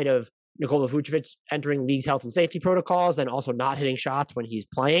 in spite of Nikola Vucevic entering league's health and safety protocols and also not hitting shots when he's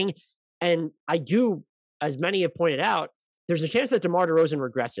playing. And I do, as many have pointed out, there's a chance that DeMar DeRozan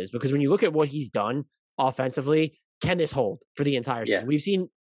regresses because when you look at what he's done offensively, can this hold for the entire season? We've seen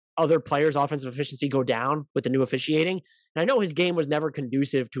other players' offensive efficiency go down with the new officiating. And I know his game was never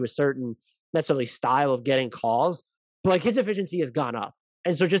conducive to a certain necessarily style of getting calls, but his efficiency has gone up.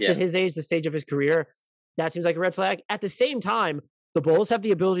 And so just at his age, the stage of his career, that seems like a red flag. At the same time, the Bulls have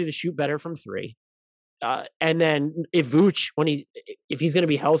the ability to shoot better from 3. And then if Vooch, if he's going to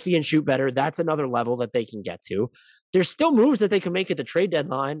be healthy and shoot better, that's another level that they can get to. There's still moves that they can make at the trade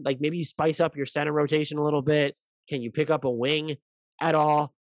deadline. Like maybe you spice up your center rotation a little bit. Can you pick up a wing at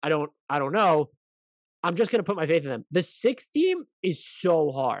all? I don't know. I'm just going to put my faith in them. The 6th team is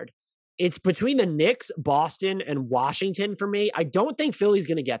so hard. It's between the Knicks, Boston, and Washington for me. I don't think Philly's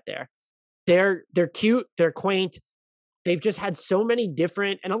going to get there. They're cute. They're quaint. They've just had so many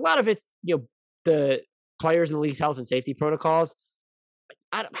different, and a lot of it's, the players in the league's health and safety protocols.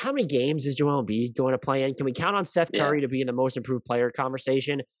 How many games is Joel Embiid going to play in? Can we count on Seth Curry to be in the most improved player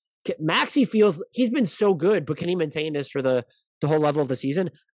conversation? Maxey feels he's been so good, but can he maintain this for the whole level of the season?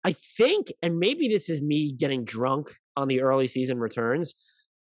 I think, and maybe this is me getting drunk on the early season returns,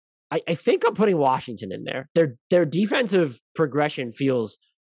 I think I'm putting Washington in there. Their defensive progression feels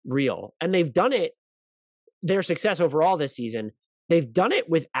real, and they've done it their success overall this season, they've done it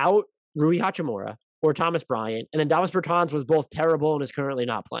without Rui Hachimura or Thomas Bryant. And then Davis Bertans was both terrible and is currently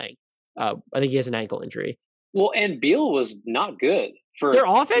not playing. I think he has an ankle injury. Well, and Beal was not good for their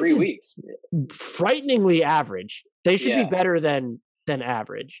offense 3 weeks. Frighteningly average. They should be better than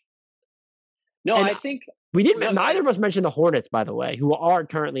average. No, and I think we didn't. Neither of us mentioned the Hornets, by the way, who are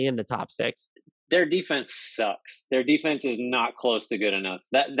currently in the top 6. Their defense sucks. Their defense is not close to good enough.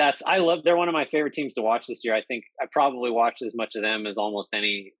 They're one of my favorite teams to watch this year. I think I probably watched as much of them as almost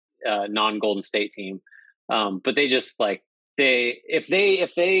any non-Golden State team. But they just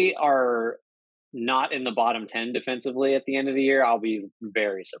if they are not in the bottom 10 defensively at the end of the year, I'll be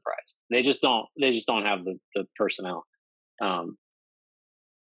very surprised. They just don't have the personnel.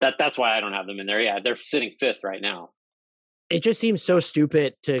 That's why I don't have them in there. Yeah, they're sitting 5th right now. It just seems so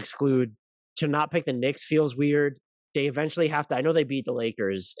stupid to not pick the Knicks. Feels weird. They eventually have to. I know they beat the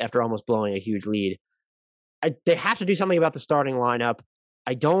Lakers after almost blowing a huge lead. They have to do something about the starting lineup.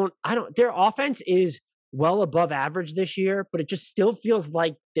 I don't. Their offense is well above average this year, but it just still feels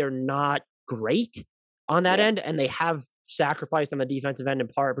like they're not great on that end, and they have sacrificed on the defensive end in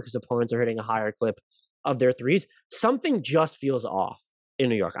part because opponents are hitting a higher clip of their threes. Something just feels off in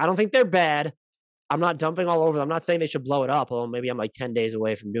New York. I don't think they're bad. I'm not dumping all over them. I'm not saying they should blow it up, although maybe I'm like 10 days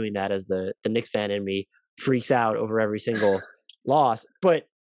away from doing that as the Knicks fan in me freaks out over every single loss. But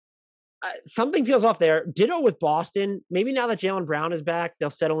something feels off there. Ditto with Boston. Maybe now that Jaylen Brown is back, they'll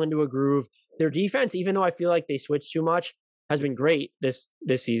settle into a groove. Their defense, even though I feel like they switched too much, has been great this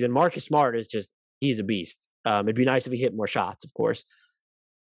season. Marcus Smart is he's a beast. It'd be nice if he hit more shots, of course.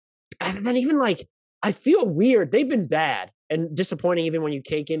 And then even I feel weird. They've been bad and disappointing even when you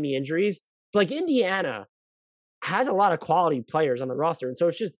take in the injuries. But Indiana has a lot of quality players on the roster. And so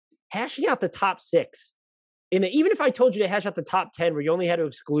it's just hashing out the top 6. Even if I told you to hash out the top 10 where you only had to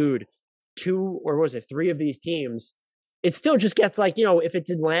exclude 2 or 3 of these teams, it still just gets if it's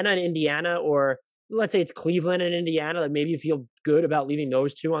Atlanta and Indiana, or let's say it's Cleveland and Indiana, maybe you feel good about leaving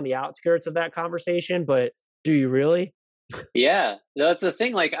those 2 on the outskirts of that conversation. But do you really? Yeah, that's the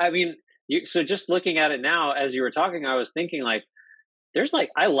thing. So just looking at it now, as you were talking, I was thinking there's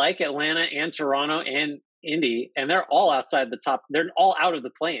I like Atlanta and Toronto and Indy, and they're all outside the top. They're all out of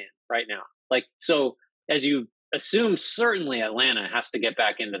the play-in right now. So as you assume, certainly Atlanta has to get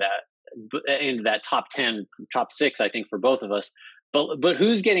back into that top 10, top 6, I think, for both of us. But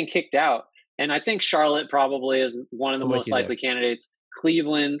who's getting kicked out? And I think Charlotte probably is one of the most likely candidates.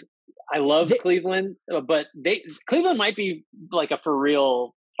 Cleveland, I love Cleveland, but Cleveland might be a for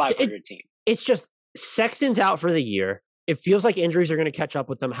real 500 team. It's just Sexton's out for the year. It feels like injuries are going to catch up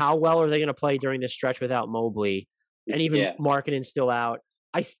with them. How well are they going to play during this stretch without Mobley? And even Markkanen's still out.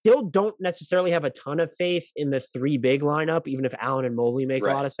 I still don't necessarily have a ton of faith in the 3 big lineup, even if Allen and Mobley make a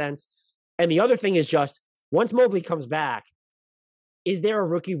lot of sense. And the other thing is just, once Mobley comes back, is there a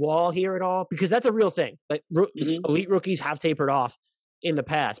rookie wall here at all? Because that's a real thing. Elite rookies have tapered off in the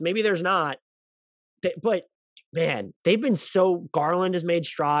past. Maybe there's not. But, man, they've been Garland has made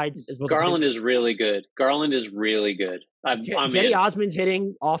strides. Garland is really good. Jenny Osmond's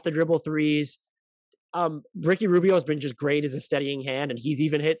hitting off the dribble threes. Ricky Rubio has been just great as a steadying hand, and he's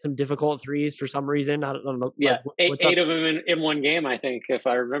even hit some difficult threes for some reason. I don't know. Yeah, eight of them in one game, I think, if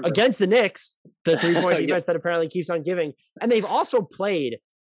I remember. Against the Knicks, the 3-point defense that apparently keeps on giving. And they've also played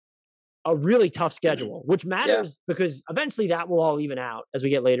a really tough schedule, which matters because eventually that will all even out as we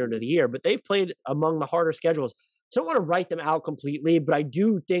get later into the year. But they've played among the harder schedules. So I don't want to write them out completely, but I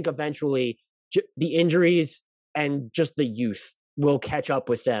do think eventually the injuries and just the youth will catch up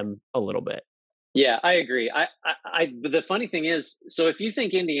with them a little bit. Yeah, I agree. But the funny thing is, so if you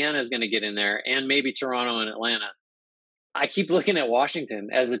think Indiana is going to get in there, and maybe Toronto and Atlanta, I keep looking at Washington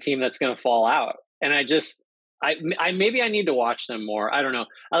as the team that's going to fall out, and maybe I need to watch them more. I don't know.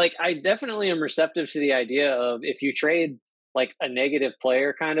 I definitely am receptive to the idea of if you trade a negative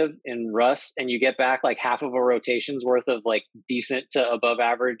player kind of in Russ, and you get back half of a rotation's worth of decent to above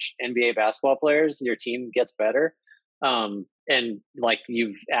average NBA basketball players, your team gets better. And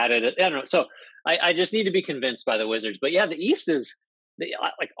you've added it. I don't know. So I just need to be convinced by the Wizards. But yeah, the East is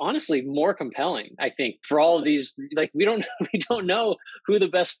honestly more compelling, I think, for all of these. We don't know who the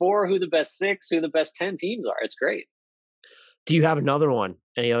best 4, who the best 6, who the best 10 teams are. It's great. Do you have another one?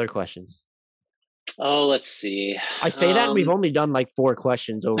 Any other questions? Oh, let's see. I say that and we've only done 4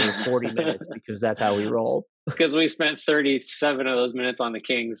 questions over 40 minutes because that's how we roll. Because we spent 37 of those minutes on the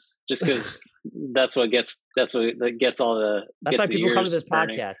Kings, just because that's what gets all the. That's why people come to this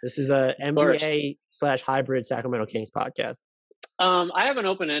podcast. This is a NBA/hybrid Sacramento Kings podcast. I have an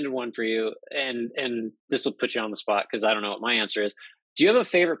open-ended one for you, and this will put you on the spot because I don't know what my answer is. Do you have a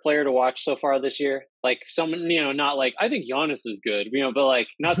favorite player to watch so far this year? Like someone, not like, I think Giannis is good, but like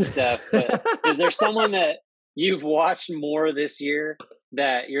not Steph, but is there someone that you've watched more this year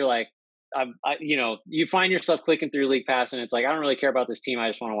that you're like, you find yourself clicking through League Pass and it's like, I don't really care about this team. I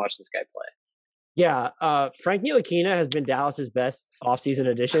just want to watch this guy play. Yeah. Frank Ntilikina has been Dallas's best offseason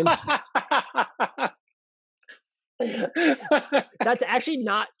addition. That's actually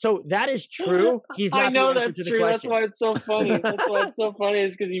not so. That is true. He's not. I know that's true. That's why it's so funny. That's why it's so funny.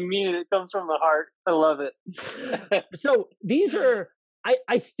 Is because you mean it. It comes from the heart. I love it. So these are.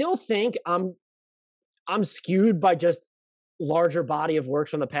 I still think I'm skewed by just larger body of works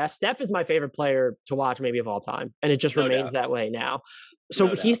from the past. Steph is my favorite player to watch, maybe of all time, and it just remains that way now.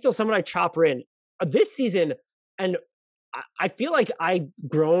 So he's still someone I chopper in this season, and I feel like I've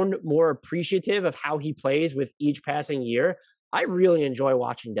grown more appreciative of how he plays with each passing year. I really enjoy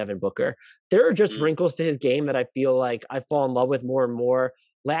watching Devin Booker. There are just wrinkles to his game that I feel like I fall in love with more and more.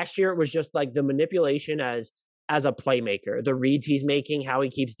 Last year, it was just like the manipulation as a playmaker, the reads he's making, how he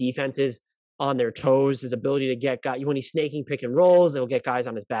keeps defenses on their toes, his ability to get guys, when he's snaking pick and rolls, he'll get guys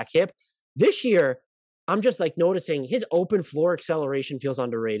on his back hip. This year, I'm just like noticing his open floor acceleration feels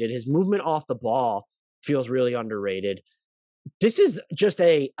underrated. His movement off the ball feels really underrated. This is just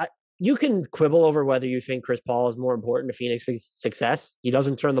you can quibble over whether you think Chris Paul is more important to Phoenix's success. He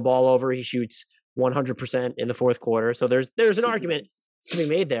doesn't turn the ball over. He shoots 100% in the fourth quarter. So there's an argument to be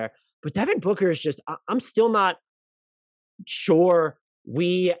made there. But Devin Booker is just, I'm still not sure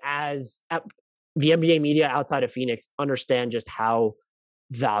we as the NBA media outside of Phoenix understand just how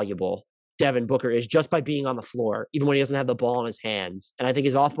valuable Devin Booker is just by being on the floor, even when he doesn't have the ball in his hands. And I think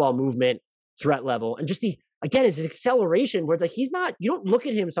his off-ball movement, threat level, and just his acceleration, where it's like you don't look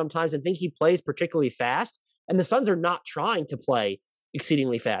at him sometimes and think he plays particularly fast, and the Suns are not trying to play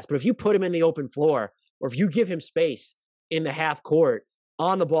exceedingly fast. But if you put him in the open floor, or if you give him space in the half court,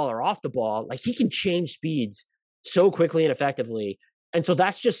 on the ball or off the ball, like he can change speeds so quickly and effectively. And so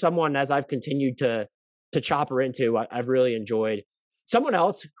that's just someone, as I've continued to chopper into, I've really enjoyed. Someone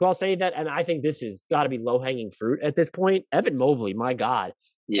else who I'll say that, and I think this has got to be low-hanging fruit at this point, Evan Mobley, my God.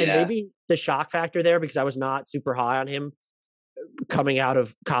 Yeah. And maybe the shock factor there, because I was not super high on him coming out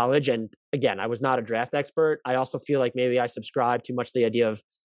of college. And again, I was not a draft expert. I also feel like maybe I subscribe too much to the idea of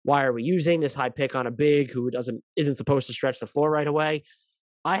why are we using this high pick on a big who isn't supposed to stretch the floor right away.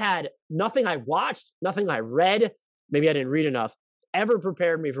 I had nothing I watched, nothing I read, maybe I didn't read enough, ever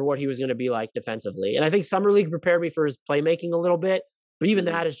prepared me for what he was going to be like defensively. And I think Summer League prepared me for his playmaking a little bit, but even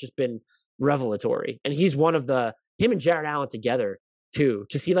that has just been revelatory. And he's one of him and Jared Allen together too,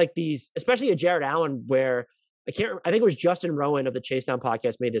 to see like these, especially a Jared Allen where I think it was Justin Rowan of the Chase Down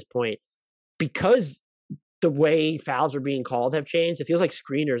podcast made this point, because the way fouls are being called have changed. It feels like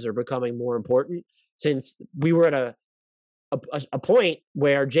screeners are becoming more important, since we were at a point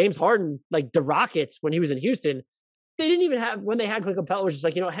where James Harden, like the Rockets, when he was in Houston, they didn't even have, when they had Clint Capella, was just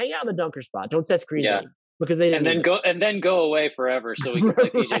like, hang out in the dunker spot. Don't set screens in, because they didn't. And then go away forever so we can play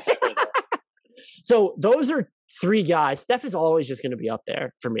PJ Tucker there. So those are three guys. Steph is always just going to be up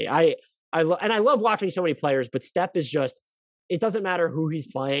there for me. I love watching so many players, but Steph is just, it doesn't matter who he's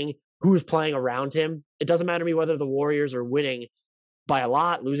playing, who's playing around him. It doesn't matter to me whether the Warriors are winning by a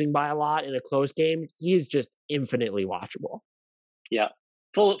lot, losing by a lot in a close game. He is just infinitely watchable. Yeah,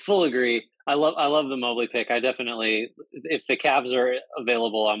 full agree. I love the Mobley pick. I definitely, if the Cavs are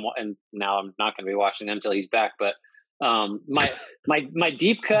available, and now I'm not going to be watching them until he's back. But my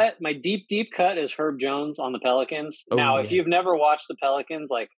deep cut is Herb Jones on the Pelicans. Oh, now, if you've never watched the Pelicans,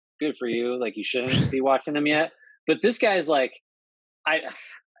 like, good for you. Like, you shouldn't be watching them yet. But this guy's like,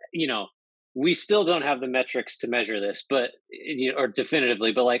 we still don't have the metrics to measure this, but or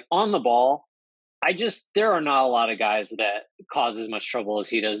definitively, but like on the ball, there are not a lot of guys that cause as much trouble as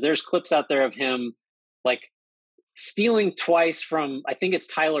he does. There's clips out there of him like stealing twice from, I think it's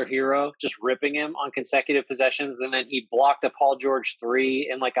Tyler Hero, just ripping him on consecutive possessions. And then he blocked a Paul George 3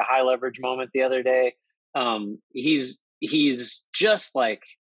 in like a high leverage moment the other day. He's just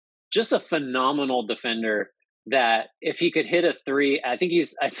a phenomenal defender that if he could hit a 3, I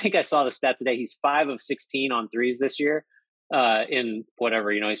think I saw the stat today. He's 5 of 16 on threes this year. In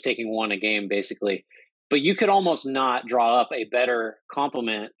whatever, he's taking 1 a game basically, but you could almost not draw up a better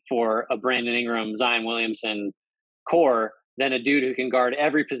compliment for a Brandon Ingram, Zion Williamson core than a dude who can guard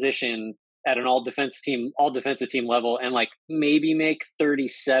every position at an all defensive team level and like maybe make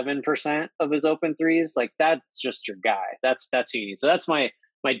 37% of his open threes. Like, that's just your guy. That's who you need. So that's my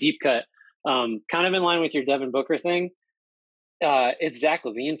deep cut. Kind of in line with your Devin Booker thing. It's Zach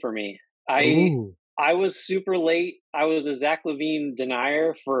LaVine for me. I was super late. I was a Zach LaVine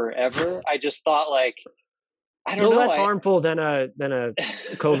denier forever. I just thought like I don't Still know. less harmful than a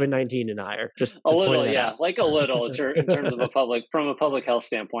COVID-19 denier. Just A little, pointing that yeah, out. like a little in terms of from a public health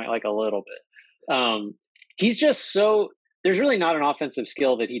standpoint, like a little bit. He's just so there's really not an offensive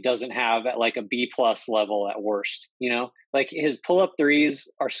skill that he doesn't have at like a B+ level at worst. Like his pull up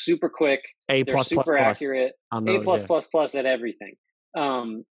threes are super quick. A They're plus plus super plus accurate. on A those. plus Yeah. plus plus at everything.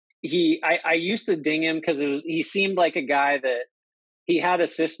 I used to ding him because he seemed like a guy that he had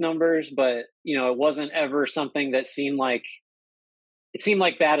assist numbers, but it wasn't ever something that seemed like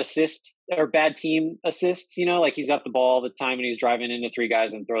bad assist or bad team assists, like he's got the ball all the time and he's driving into three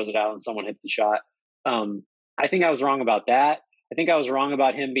guys and throws it out and someone hits the shot. I think I was wrong about that. I think I was wrong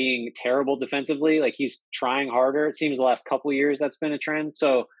about him being terrible defensively. Like he's trying harder. It seems the last couple of years that's been a trend.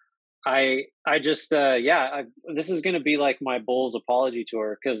 So I just, this is going to be like my Bulls apology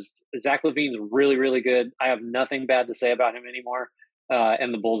tour because Zach LaVine's really, really good. I have nothing bad to say about him anymore.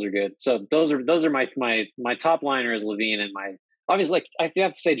 And the Bulls are good. So those are my top liner is LaVine, and my obviously, like, I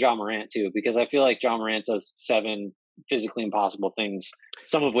have to say Ja Morant too, because I feel like Ja Morant does 7 physically impossible things,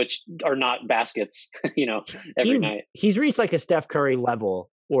 some of which are not baskets, every night. He's reached like a Steph Curry level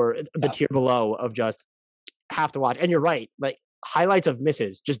or the tier below of just have to watch. And you're right, like highlights of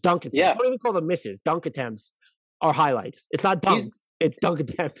misses, just dunk attempts. Yeah. Don't even call them misses. Dunk attempts are highlights. It's not dunks, it's dunk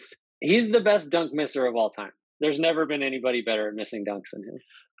attempts. He's the best dunk misser of all time. There's never been anybody better at missing dunks than him.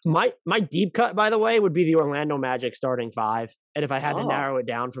 My deep cut, by the way, would be the Orlando Magic starting 5. And if I had to narrow it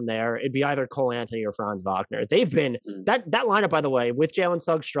down from there, it'd be either Cole Anthony or Franz Wagner. They've been that lineup, by the way, with Jalen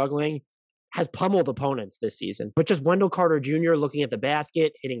Suggs struggling, has pummeled opponents this season. But just Wendell Carter Jr. looking at the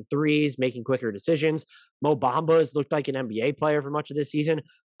basket, hitting threes, making quicker decisions. Mo Bamba's looked like an NBA player for much of this season.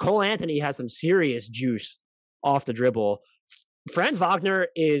 Cole Anthony has some serious juice off the dribble. Franz Wagner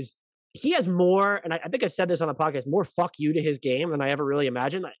he has more, and I think I said this on the podcast, more fuck you to his game than I ever really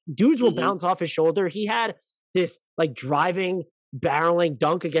imagined. Like, dudes will bounce off his shoulder. He had this like driving, barreling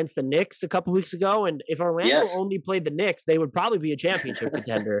dunk against the Knicks a couple weeks ago. And if Orlando only played the Knicks, they would probably be a championship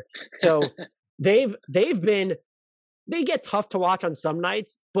contender. So they get tough to watch on some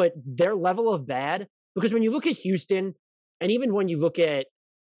nights, but their level of bad, because when you look at Houston, and even when you look at,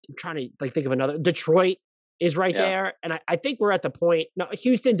 I'm trying to like think of another, Detroit is right there. And I think we're at the point now,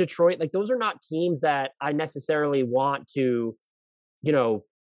 Houston, Detroit, like those are not teams that I necessarily want to,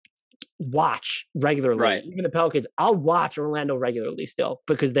 watch regularly. Right. Even the Pelicans, I'll watch Orlando regularly still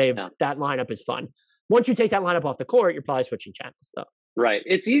because that lineup is fun. Once you take that lineup off the court, you're probably switching channels though. Right.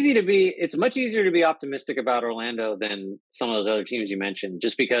 It's much easier to be optimistic about Orlando than some of those other teams you mentioned,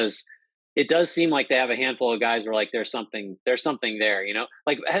 just because it does seem like they have a handful of guys where like there's something there,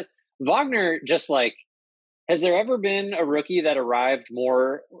 like has Wagner just like, has there ever been a rookie that arrived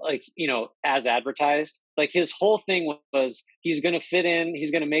more like, as advertised? Like his whole thing was he's going to fit in.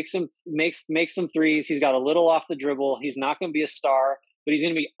 He's going to make some threes. He's got a little off the dribble. He's not going to be a star, but he's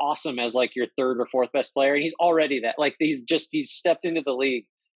going to be awesome as like your 3rd or 4th best player. And he's already that. Like he's stepped into the league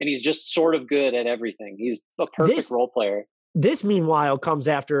and he's just sort of good at everything. He's a perfect role player. This, meanwhile, comes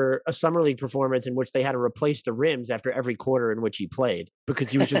after a summer league performance in which they had to replace the rims after every quarter in which he played because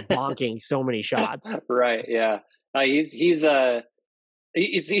he was just bonking so many shots. Right. Yeah. He's the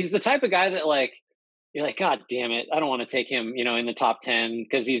type of guy that like, you're like, God damn it, I don't want to take him, in the top 10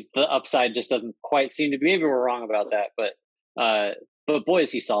 because the upside just doesn't quite seem to be. Maybe we're wrong about that, but boy,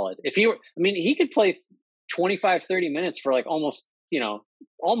 is he solid. He could play 25, 30 minutes for like almost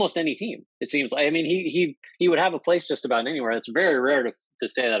any team. It seems like, he would have a place just about anywhere. It's very rare to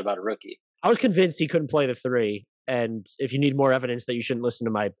say that about a rookie. I was convinced he couldn't play the 3. And if you need more evidence that you shouldn't listen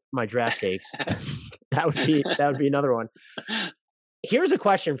to my draft takes, that would be another one. Here's a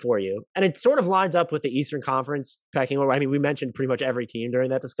question for you, and it sort of lines up with the Eastern Conference pecking order. We mentioned pretty much every team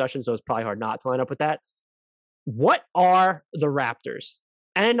during that discussion, so it's probably hard not to line up with that. What are the Raptors?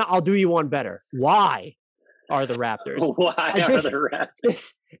 And I'll do you one better. Why are the Raptors? Why are the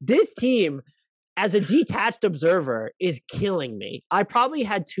Raptors? This team, as a detached observer, is killing me. I probably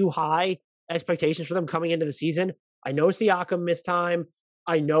had too high expectations for them coming into the season. I know Siakam missed time.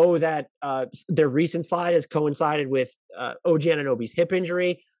 I know that their recent slide has coincided with OG Anunoby's hip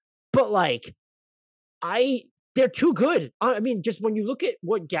injury, but like, they're too good. Just when you look at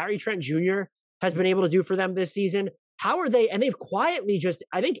what Gary Trent Jr. has been able to do for them this season, how are they? And they've quietly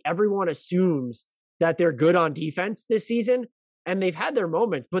I think everyone assumes that they're good on defense this season, and they've had their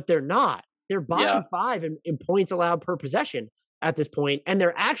moments, but they're not. They're bottom 5 in points allowed per possession at this point, and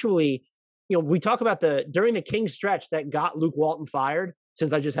they're actually, we talk about during the Kings stretch that got Luke Walton fired.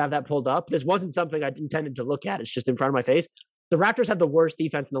 Since I just have that pulled up, this wasn't something I intended to look at. It's just in front of my face. The Raptors have the worst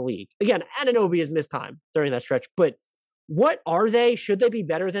defense in the league. Again, Anunoby has missed time during that stretch, but what are they? Should they be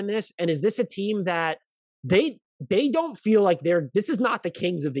better than this? And is this a team that they don't feel like this is not the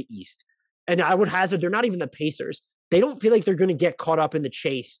Kings of the East. And I would hazard they're not even the Pacers. They don't feel like they're going to get caught up in the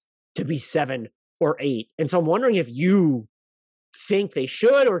chase to be 7 or 8. And so I'm wondering if you think they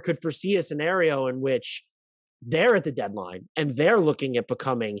should or could foresee a scenario in which they're at the deadline and they're looking at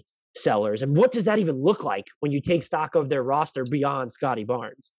becoming sellers. And what does that even look like when you take stock of their roster beyond Scotty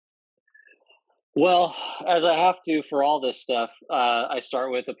Barnes? Well, as I have to for all this stuff, I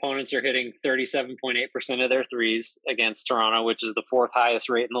start with opponents are hitting 37.8% of their threes against Toronto, which is the 4th highest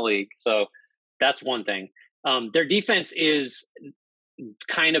rate in the league. So that's one thing. Their defense is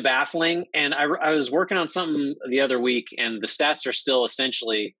kind of baffling. And I was working on something the other week, and the stats are still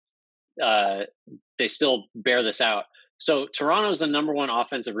essentially, they still bear this out. So Toronto is the number 1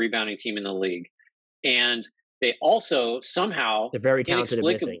 offensive rebounding team in the league. And they also somehow, they're very talented at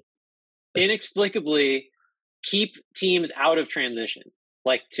missing. Inexplicably keep teams out of transition,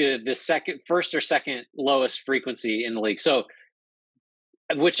 like to the first or second lowest frequency in the league. So,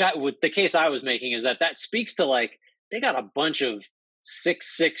 the case I was making is that speaks to like they got a bunch of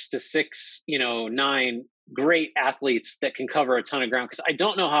 6'6" to 6'9" great athletes that can cover a ton of ground. Because I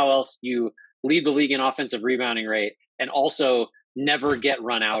don't know how else you lead the league in offensive rebounding rate and also never get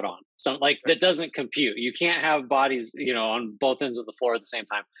run out on. So that doesn't compute. You can't have bodies, on both ends of the floor at the same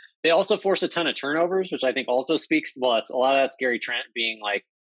time. They also force a ton of turnovers, which I think also speaks. Well, a lot of that's Gary Trent being like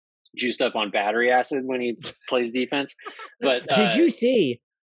juiced up on battery acid when he plays defense. But did you see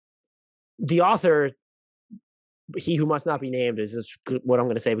the author? He who must not be named is what I'm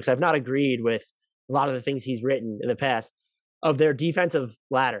going to say, because I've not agreed with a lot of the things he's written in the past of their defensive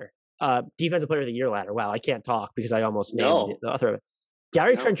ladder, defensive player of the year ladder. Wow, I can't talk because I almost named the author of it.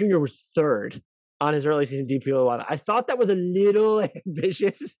 Gary Trent Jr. was 3rd on his early season DPOY. I thought that was a little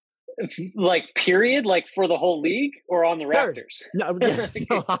ambitious. Like period, like for the whole league or on the 3rd. Raptors? No,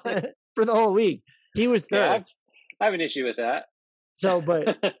 for the whole league. He was 3rd. Yeah, I have an issue with that. So,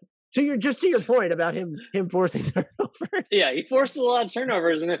 but to your point about him forcing turnovers. Yeah, he forces a lot of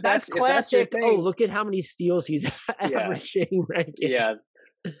turnovers, and if that's classic. If that's your thing, look at how many steals he's averaging. Right? Yeah.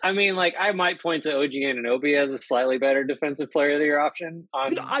 I mean, like I might point to OG Anunoby as a slightly better defensive player of the year option.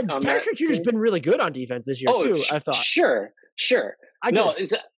 Gary Trent Jr.'s been really good on defense this year too. I thought. Sure. 3rd.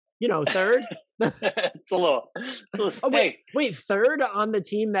 It's a little. Wait, 3rd on the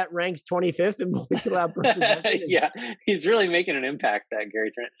team that ranks 25th in molecular possession? Yeah, he's really making an impact, that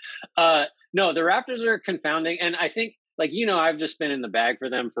Gary Trent. No, the Raptors are confounding, and I think, I've just been in the bag for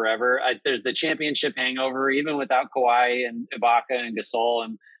them forever. There's the championship hangover, even without Kawhi and Ibaka and Gasol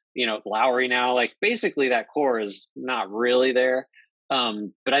and Lowry now. Like basically, that core is not really there.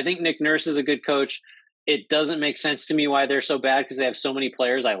 But I think Nick Nurse is a good coach. It doesn't make sense to me why they're so bad, because they have so many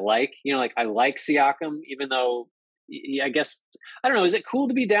players I like. I like Siakam, even though I guess, I don't know, is it cool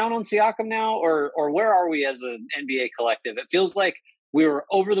to be down on Siakam now, or where are we as an NBA collective? It feels like we were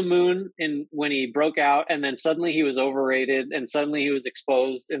over the moon when he broke out, and then suddenly he was overrated, and suddenly he was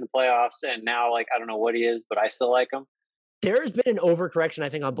exposed in the playoffs, and now I don't know what he is, but I still like him. There's been an overcorrection, I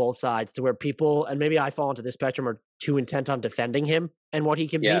think, on both sides, to where people, and maybe I fall into this spectrum, are too intent on defending him and what he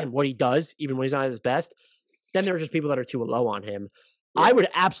can be and what he does, even when he's not at his best. Then there's just people that are too low on him. Yeah. I would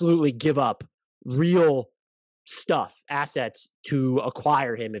absolutely give up real assets to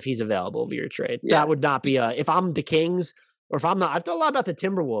acquire him if he's available via trade. Yeah. That would not be if I'm the Kings, or if I'm not, I've thought a lot about the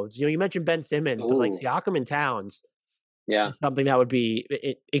Timberwolves. You mentioned Ben Simmons, but like Siakam and Towns. Yeah. Something that would be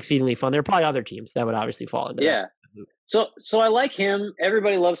exceedingly fun. There are probably other teams that would obviously fall into that. So I like him.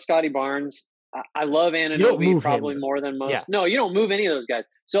 Everybody loves Scotty Barnes. I love Anunoby probably more than most. Yeah. No, you don't move any of those guys.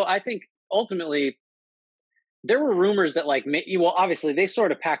 So I think ultimately there were rumors that obviously they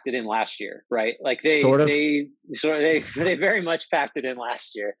sort of packed it in last year, right? Like they very much packed it in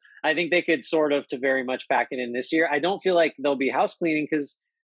last year. I think they could to very much pack it in this year. I don't feel like they'll be house cleaning because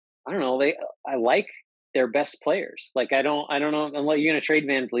I don't know. I like their best players. Like I don't know, unless you're gonna trade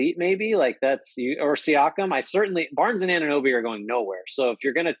Van Vliet, maybe that's you, or Siakam. Barnes and Anunoby are going nowhere. So if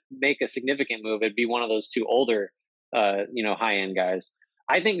you're gonna make a significant move, it'd be one of those two older, high end guys.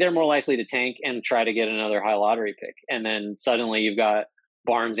 I think they're more likely to tank and try to get another high lottery pick, and then suddenly you've got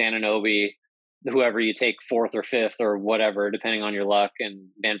Barnes, Anunoby, whoever you take 4th or 5th or whatever, depending on your luck, and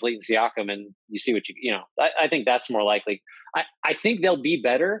Van Vliet and Siakam, and you see what I think that's more likely. I think they'll be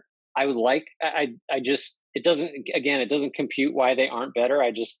better. It doesn't compute why they aren't better.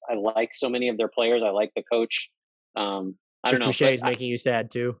 I like so many of their players. I like the coach. I don't know. Chris Boucher is making you sad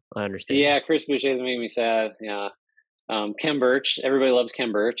too. I understand. Yeah, Chris Boucher is making me sad. Yeah. Khem Birch. Everybody loves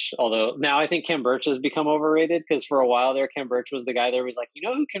Khem Birch. Although now I think Khem Birch has become overrated, because for a while there, Khem Birch was the guy there was like,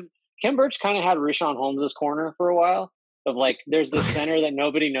 Khem Birch kind of had Richaun Holmes' corner for a while. of like, there's this center that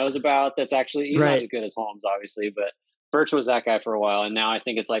nobody knows about that's actually, he's not as good as Holmes, obviously, but Birch was that guy for a while. And now I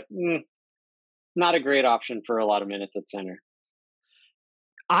think it's like, not a great option for a lot of minutes at center.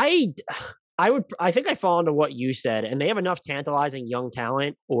 I think I fall into what you said, and they have enough tantalizing young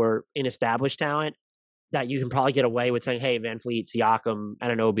talent or established talent that you can probably get away with saying, hey, Van Fleet, Siakam,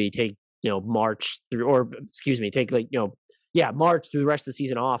 Anunoby, take, March through, or excuse me, take March through the rest of the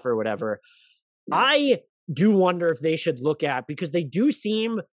season off or whatever. I do wonder if they should look at, because they do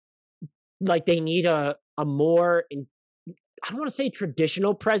seem like they need a more, I don't want to say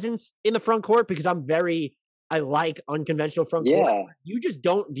traditional presence in the front court, because I like unconventional front court. You just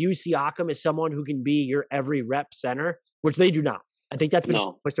don't view Siakam as someone who can be your every rep center, which they do not. I think that's been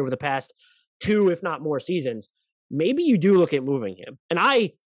established over the past 2, if not more seasons. Maybe you do look at moving him. And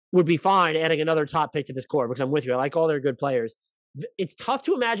I would be fine adding another top pick to this core, because I'm with you. I like all their good players. It's tough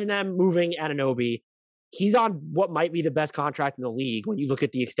to imagine them moving Anunoby. He's on what might be the best contract in the league when you look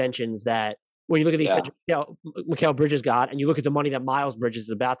at the extensions extension Mikal Bridges got, and you look at the money that Miles Bridges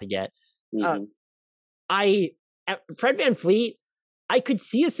is about to get. Fred VanVleet, I could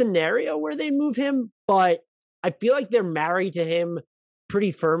see a scenario where they move him, but I feel like they're married to him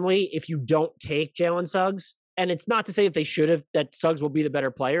pretty firmly if you don't take Jalen Suggs. And it's not to say that Suggs will be the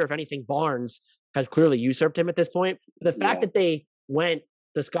better player. If anything, Barnes has clearly usurped him at this point. The fact that they went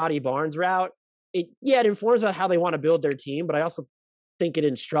the Scotty Barnes route, it informs about how they want to build their team, but I also think it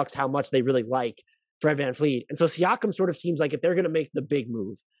instructs how much they really like Fred VanVleet. And so Siakam sort of seems like if they're going to make the big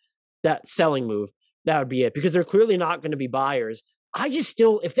move, that selling move, that would be it, because they're clearly not going to be buyers. I just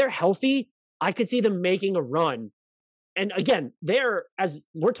still, if they're healthy, I could see them making a run. And again, as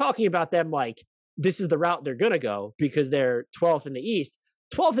we're talking about them like this is the route they're going to go because they're 12th in the East.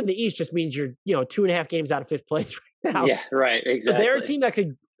 12th in the East just means you're 2.5 games out of 5th place right now. Yeah, right, exactly. So they're a team that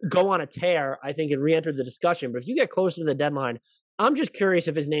could go on a tear, I think, and re-enter the discussion. But if you get closer to the deadline, I'm just curious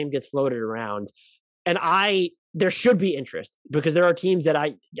if his name gets floated around. And there should be interest, because there are teams that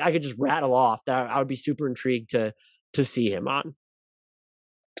I could just rattle off that I would be super intrigued to see him on.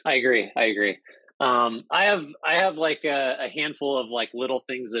 I agree. I have like a handful of like little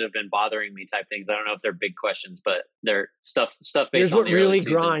things that have been bothering me type things. I don't know if they're big questions, but they're stuff based Here's on what really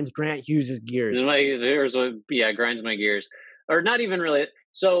grinds Grant Hughes' gears. Grinds my gears, or not even really.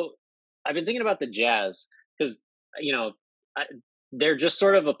 So I've been thinking about the Jazz because they're just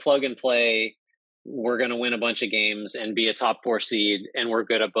sort of a plug and play. We're going to win a bunch of games and be a top 4 seed, and we're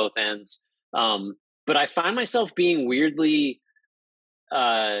good at both ends. But I find myself being weirdly,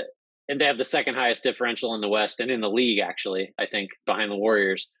 and they have the second highest differential in the West and in the league, actually, I think, behind the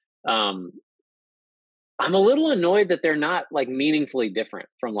Warriors. I'm a little annoyed that they're not like meaningfully different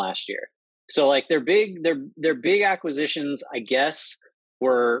from last year. So like their big acquisitions, I guess,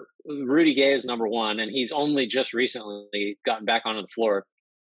 were Rudy Gay is number 1, and he's only just recently gotten back onto the floor.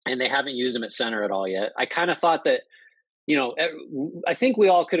 And they haven't used him at center at all yet. I kind of thought that, I think we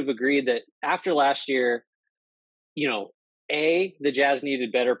all could have agreed that after last year, the Jazz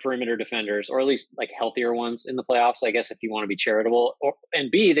needed better perimeter defenders, or at least like healthier ones in the playoffs, I guess, if you want to be charitable.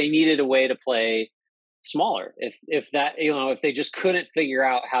 And B, they needed a way to play smaller. If they just couldn't figure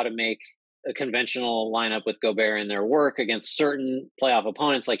out how to make a conventional lineup with Gobert in their work against certain playoff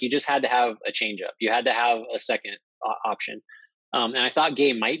opponents, like you just had to have a changeup. You had to have a second option. And I thought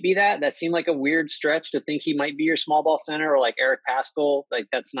Gay might be that. That seemed like a weird stretch to think he might be your small ball center, or like Eric Paschall. Like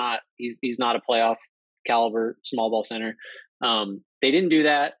he's not a playoff caliber small ball center. They didn't do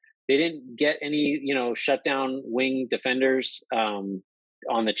that. They didn't get any, shutdown wing defenders on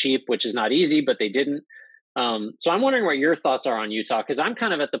the cheap, which is not easy, but they didn't. So I'm wondering what your thoughts are on Utah, because I'm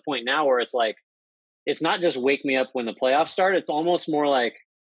kind of at the point now where it's like, it's not just wake me up when the playoffs start. It's almost more like,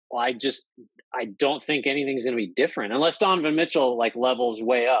 well, I don't think anything's going to be different unless Donovan Mitchell like levels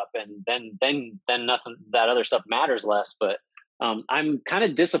way up, and then nothing, that other stuff matters less. But I'm kind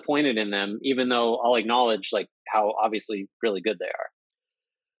of disappointed in them, even though I'll acknowledge like how obviously really good they are.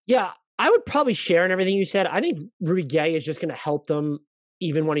 Yeah, I would probably share in everything you said. I think Rudy Gay is just going to help them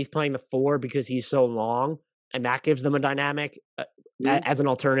even when he's playing the 4, because he's so long, and that gives them a dynamic as an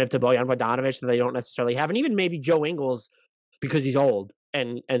alternative to Bojan Bogdanovic that they don't necessarily have, and even maybe Joe Ingles because he's old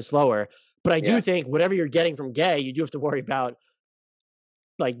and slower. But I do think whatever you're getting from Gay, you do have to worry about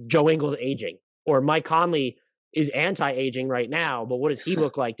like Joe Ingles aging, or Mike Conley is anti-aging right now, but what does he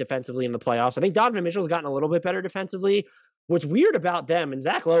look like defensively in the playoffs? I think Donovan Mitchell's gotten a little bit better defensively. What's weird about them, and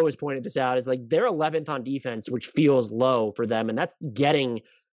Zach Lowe has pointed this out, is like they're 11th on defense, which feels low for them. And that's getting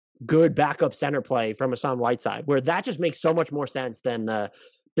good backup center play from Hassan Whiteside, where that just makes so much more sense than the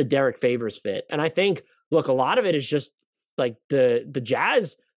Derek Favors fit. And I think, look, a lot of it is just like the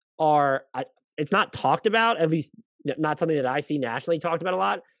Jazz are, it's not talked about, at least not something that I see nationally talked about a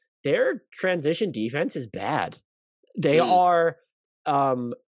lot. Their transition defense is bad. They are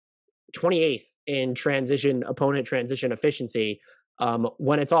 28th in opponent transition efficiency.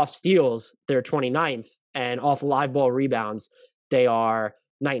 When it's off steals, they're 29th, and off live ball rebounds, they are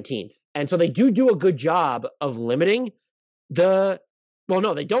 19th. And so they do a good job of limiting they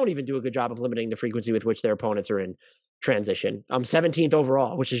don't even do a good job of limiting the frequency with which their opponents are in transition. 17th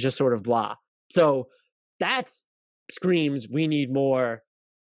overall, which is just sort of blah. So that's screams we need more.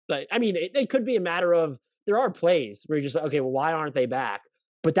 But I mean, it could be a matter of there are plays where you're just like, okay, well, why aren't they back?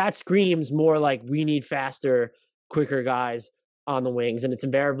 But that screams more like we need faster, quicker guys on the wings. And it's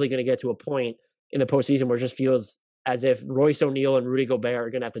invariably going to get to a point in the postseason where it just feels as if Royce O'Neal and Rudy Gobert are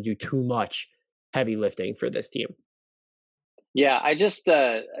going to have to do too much heavy lifting for this team. Yeah, I just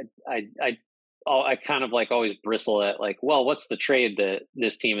I kind of like always bristle at like, well, what's the trade that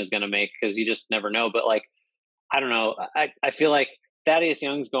this team is going to make? Because you just never know. But like, I don't know. I feel like Thaddeus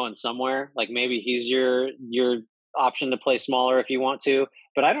Young's going somewhere. Like maybe he's your option to play smaller if you want to.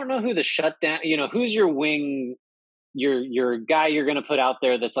 But I don't know who the shutdown. Who's your wing, your guy you're going to put out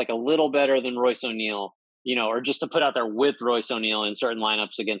there that's like a little better than Royce O'Neal. Or just to put out there with Royce O'Neal in certain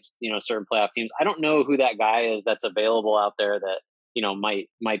lineups against, certain playoff teams. I don't know who that guy is that's available out there that,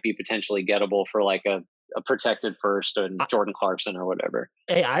 might be potentially gettable for like a protected first and Jordan Clarkson or whatever.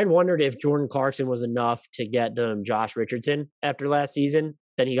 Hey, I wondered if Jordan Clarkson was enough to get them Josh Richardson after last season.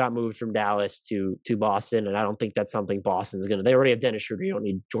 Then he got moved from Dallas to Boston. And I don't think that's something Boston's going to, they already have Dennis Schroeder. You don't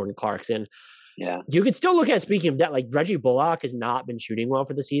need Jordan Clarkson. Yeah. You could still look at, speaking of that, like Reggie Bullock has not been shooting well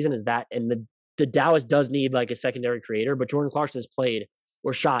for the season. And the Dallas does need like a secondary creator, but Jordan Clarkson has played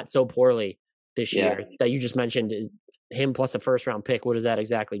or shot so poorly this year that you just mentioned is him plus a first round pick. What does that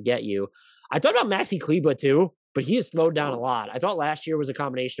exactly get you? I thought about Maxi Kleber too, but he has slowed down a lot. I thought last year was a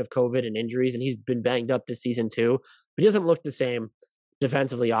combination of COVID and injuries, and he's been banged up this season too, but he doesn't look the same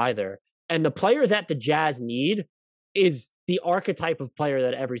defensively either. And the player that the Jazz need is the archetype of player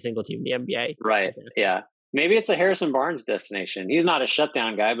that every single team in the NBA. Right. Yeah. Maybe it's a Harrison Barnes destination. He's not a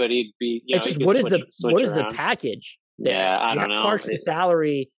shutdown guy, but he'd be. It's just what is the package? There? Yeah, I don't know. Clarkson's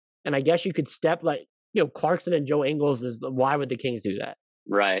salary, and I guess you could step like Clarkson and Joe Ingles is. Why would the Kings do that?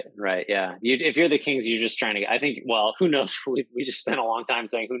 Right. Yeah. If you're the Kings, you're just trying to. I think. Well, who knows? We just spent a long time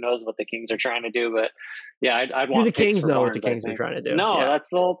saying who knows what the Kings are trying to do, but yeah, I'd want. Do the Kings know Barnes, what the Kings are trying to do? No, that's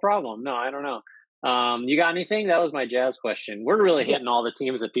the whole problem. No, I don't know. You got anything? That was my Jazz question. We're really hitting all the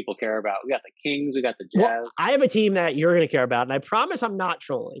teams that people care about. We got the Kings, we got the Jazz. Well, I have a team that you're going to care about, and I promise I'm not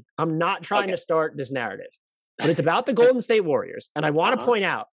trolling. I'm not trying to start this narrative, but it's about the Golden State Warriors. And I want to point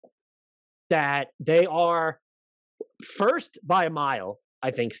out that they are first by a mile,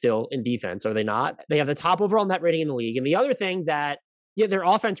 I think, still in defense, are they not? They have the top overall net rating in the league. And the other thing that, their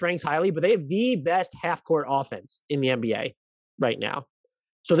offense ranks highly, but they have the best half-court offense in the NBA right now.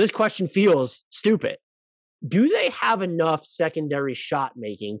 So this question feels stupid. Do they have enough secondary shot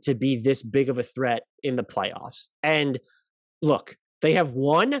making to be this big of a threat in the playoffs? And look, they have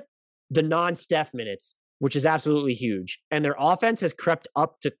won the non-Steph minutes, which is absolutely huge. And their offense has crept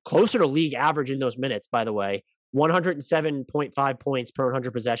up to closer to league average in those minutes, by the way. 107.5 points per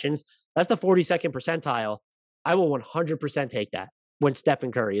 100 possessions. That's the 42nd percentile. I will 100% take that when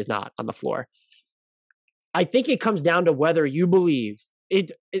Stephen Curry is not on the floor. I think it comes down to whether you believe and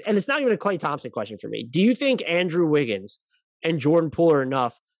it's not even a Klay Thompson question for me. Do you think Andrew Wiggins and Jordan Poole are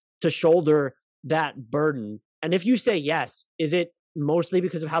enough to shoulder that burden? And if you say yes, is it mostly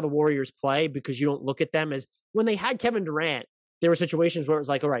because of how the Warriors play? Because you don't look at them as when they had Kevin Durant, there were situations where it was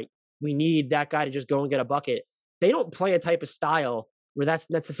like, all right, we need that guy to just go and get a bucket. They don't play a type of style where that's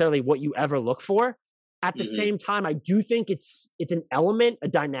necessarily what you ever look for. At the same time, I do think it's an element, a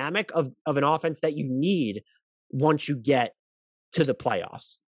dynamic of an offense that you need once you get to the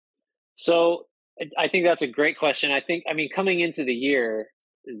playoffs. So I think that's a great question. Coming into the year,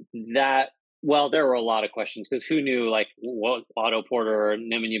 there were a lot of questions because who knew like what Otto Porter or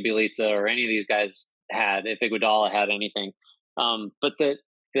Nemanja Bjelica or any of these guys had, if Iguodala had anything. But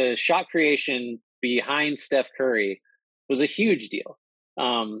the shot creation behind Steph Curry was a huge deal.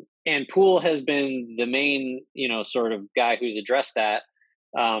 And Poole has been the main, sort of guy who's addressed that.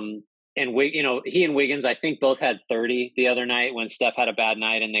 And he and Wiggins, I think, both had 30 the other night when Steph had a bad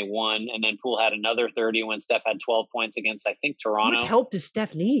night and they won. And then Poole had another 30 when Steph had 12 points against, I think, Toronto. How much help does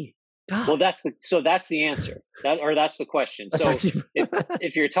Steph need? God. Well, that's the answer. That's the question. So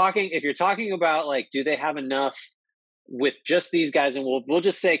if you're talking about like, do they have enough with just these guys? And we'll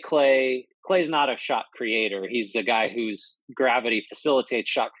just say Clay's not a shot creator. He's a guy whose gravity facilitates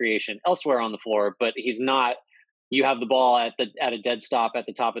shot creation elsewhere on the floor, but he's not you have the ball at a dead stop at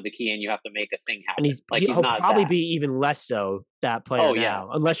the top of the key and you have to make a thing happen. And he'll not probably that. be even less so that player now,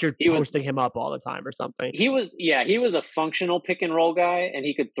 unless you're posting him up all the time or something. He was a functional pick and roll guy, and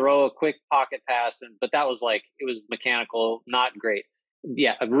he could throw a quick pocket pass, but that was like, it was mechanical, not great.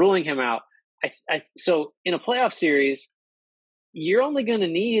 Yeah, ruling him out. So in a playoff series, you're only going to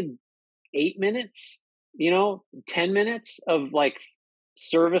need 8 minutes, 10 minutes of like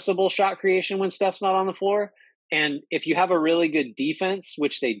serviceable shot creation when Steph's not on the floor. And if you have a really good defense,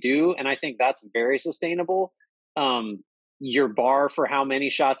 which they do, and I think that's very sustainable, your bar for how many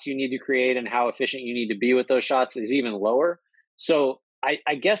shots you need to create and how efficient you need to be with those shots is even lower. So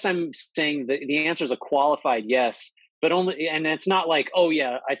I guess I'm saying that the answer is a qualified yes, but only, and it's not like, oh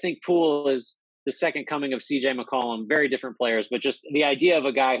yeah, I think Poole is the second coming of CJ McCollum, very different players, but just the idea of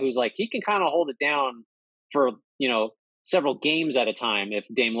a guy who's like, he can kind of hold it down for, several games at a time if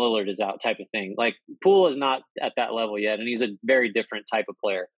Dame Lillard is out, type of thing. Like, Poole is not at that level yet, and he's a very different type of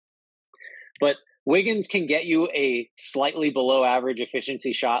player. But Wiggins can get you a slightly below average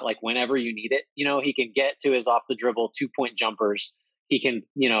efficiency shot like whenever you need it. He can get to his off the dribble 2-point jumpers. He can,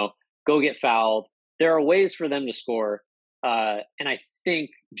 go get fouled. There are ways for them to score. And I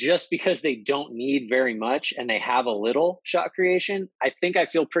think just because they don't need very much and they have a little shot creation, I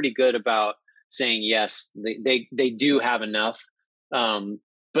feel pretty good about saying yes, they do have enough.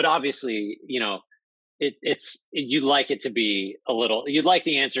 But obviously, you'd like it to be you'd like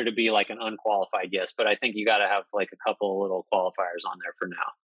the answer to be like an unqualified yes, but I think you got to have like a couple of little qualifiers on there for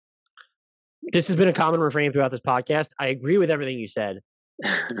now. This has been a common refrain throughout this podcast. I agree with everything you said.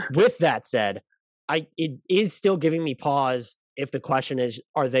 With that said, it is still giving me pause if the question is,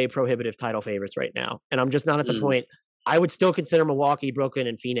 are they prohibitive title favorites right now? And I'm just not at the point. I would still consider Milwaukee, Brooklyn,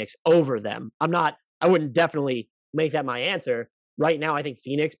 and Phoenix over them. I wouldn't definitely make that my answer. Right now, I think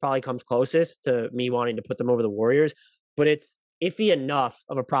Phoenix probably comes closest to me wanting to put them over the Warriors, but it's iffy enough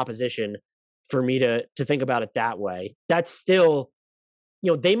of a proposition for me to think about it that way. That's still,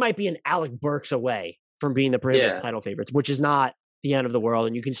 they might be an Alec Burks away from being the prohibitive title favorites, which is not the end of the world,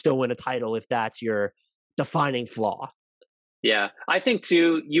 and you can still win a title if that's your defining flaw. Yeah, I think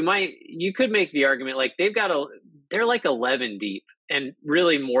too, you could make the argument like they're like 11 deep, and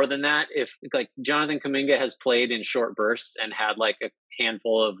really more than that if like Jonathan Kuminga has played in short bursts and had like a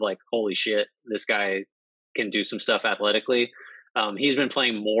handful of like, holy shit, this guy can do some stuff athletically. He's been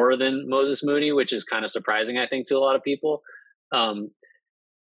playing more than Moses Moody, which is kind of surprising, I think, to a lot of people.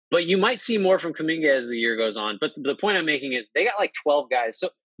 But you might see more from Kuminga as the year goes on. But the point I'm making is they got like 12 guys. So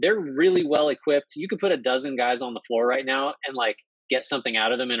they're really well equipped. You could put a dozen guys on the floor right now and like get something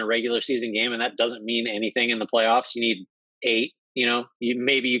out of them in a regular season game. And that doesn't mean anything in the playoffs. You need 8,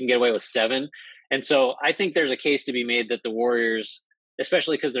 maybe you can get away with 7. And so I think there's a case to be made that the Warriors,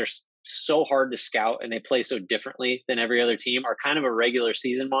 especially because they're so hard to scout and they play so differently than every other team, are kind of a regular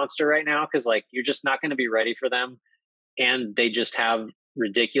season monster right now. Cause like, you're just not going to be ready for them. And they just have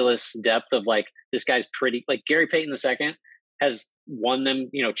ridiculous depth of like, this guy's pretty, like Gary Payton II has won them,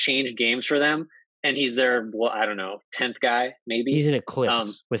 changed games for them. And he's their, I don't know, 10th guy, maybe. He's an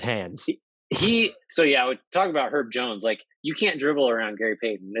eclipse with hands. So yeah, I would talk about Herb Jones. Like, you can't dribble around Gary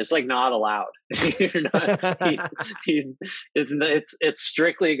Payton. It's like not allowed. It's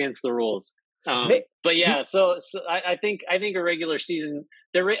strictly against the rules. But yeah, so I think a regular season,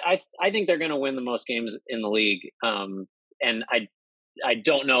 I think they're going to win the most games in the league. And I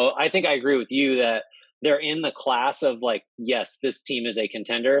don't know. I think I agree with you that they're in the class of like, yes, this team is a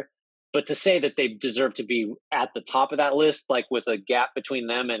contender, but to say that they deserve to be at the top of that list, like with a gap between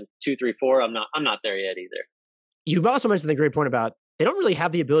them and 2, 3, 4, I'm not there yet either. You've also mentioned the great point about they don't really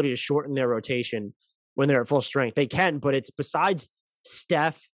have the ability to shorten their rotation when they're at full strength. They can, but it's besides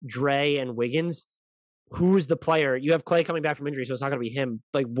Steph, Dre, and Wiggins, who's the player? You have Clay coming back from injury, so it's not going to be him.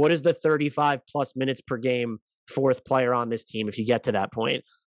 Like, what is the 35 plus minutes per game fourth player on this team if you get to that point?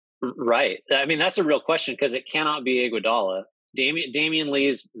 Right. I mean, that's a real question because it cannot be Iguodala. Damian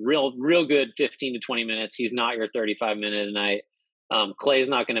Lee's real good 15 to 20 minutes. He's not your 35 minute a night. Clay's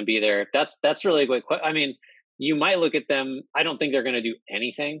not going to be there. That's really a good question. I mean, you might look at them. I don't think they're going to do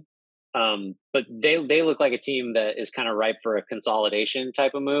anything. But they look like a team that is kind of ripe for a consolidation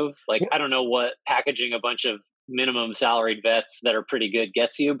type of move. Like, I don't know what packaging a bunch of minimum salaried vets that are pretty good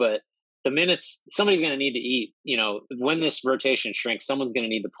gets you, but the minutes somebody's going to need to eat, when this rotation shrinks, someone's going to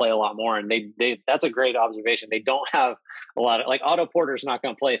need to play a lot more. And they that's a great observation. They don't have a lot of, like, Otto Porter's not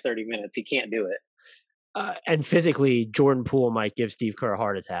going to play 30 minutes. He can't do it. And physically, Jordan Poole might give Steve Kerr a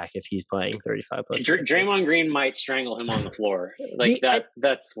heart attack if he's playing 35 plus. Draymond Green might strangle him on the floor. Like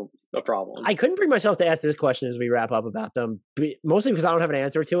that's a problem. I couldn't bring myself to ask this question as we wrap up about them, mostly because I don't have an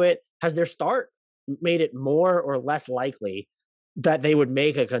answer to it. Has their start made it more or less likely that they would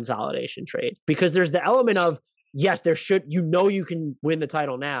make a consolidation trade, because there's the element of, yes, there should, you can win the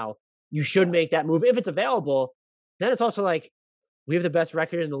title now. You should make that move if it's available. Then it's also like, we have the best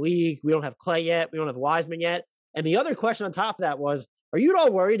record in the league. We don't have Clay yet. We don't have Wiseman yet. And the other question on top of that was, are you at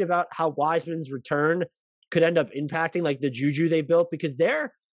all worried about how Wiseman's return could end up impacting like the juju they built? Because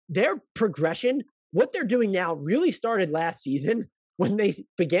their progression, what they're doing now, really started last season when they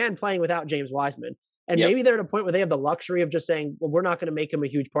began playing without James Wiseman. And maybe they're at a point where they have the luxury of just saying, well, we're not going to make him a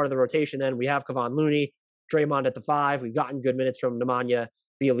huge part of the rotation. Then we have Kevon Looney, Draymond at the 5. We've gotten good minutes from Nemanja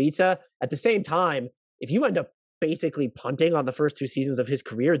Bjelica. At the same time, if you end up basically punting on the first 2 seasons of his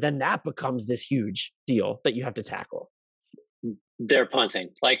career, then that becomes this huge deal that you have to tackle. They're punting.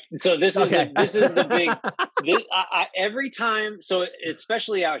 Like, so this is the big, every time. So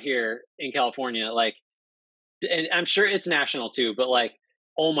especially out here in California, like, and I'm sure it's national too, but like,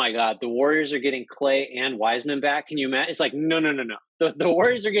 oh my God, the Warriors are getting Clay and Wiseman back. Can you imagine? It's like, no. The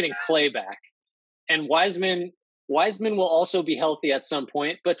Warriors are getting Clay back, and Wiseman will also be healthy at some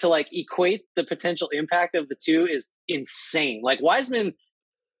point. But to like equate the potential impact of the two is insane. Like, Wiseman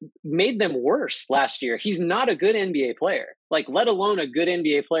made them worse last year. He's not a good NBA player, like, let alone a good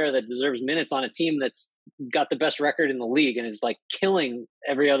NBA player that deserves minutes on a team that's got the best record in the league and is like killing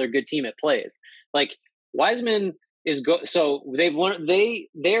every other good team it plays. Like, Wiseman is so they've learned,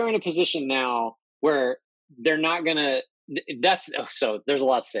 they're in a position now where they're not gonna, so there's a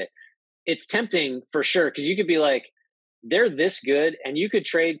lot to say. It's tempting for sure, because you could be like, they're this good and you could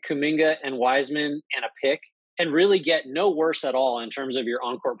trade Kuminga and Wiseman and a pick and really get no worse at all in terms of your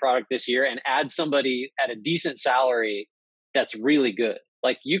on-court product this year, and add somebody at a decent salary that's really good.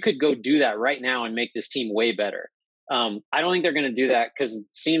 Like, you could go do that right now and make this team way better. I don't think they're going to do that, because it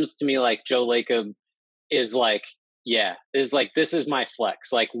seems to me like Joe Lacob is like, this is my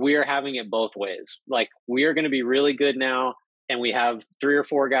flex. Like, we're having it both ways. Like, we are going to be really good now, and we have 3 or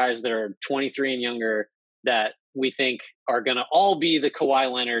 4 guys that are 23 and younger that we think are going to all be the Kawhi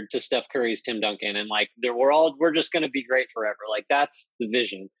Leonard to Steph Curry's Tim Duncan. And like, we're just going to be great forever. Like, that's the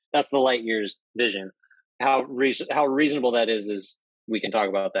vision. That's the light years vision. How reasonable that is we can talk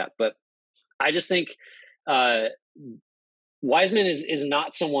about that. But I just think Wiseman is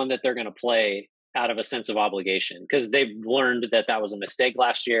not someone that they're going to play out of a sense of obligation, because they've learned that was a mistake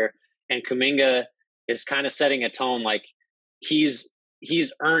last year. And Kuminga is kind of setting a tone. Like, he's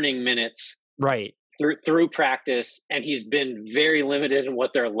earning minutes right through practice, and he's been very limited in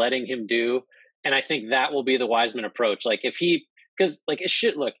what they're letting him do. And I think that will be the Wiseman approach. Like, because like, it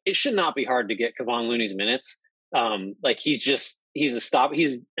should not be hard to get Kevon Looney's minutes. Like, he's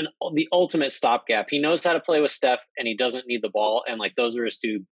the ultimate stopgap. He knows how to play with Steph, and he doesn't need the ball. And like, those are his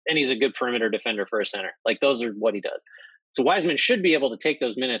two, and he's a good perimeter defender for a center. Like, those are what he does. So Wiseman should be able to take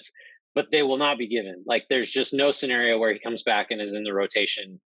those minutes, but they will not be given. Like, there's just no scenario where he comes back and is in the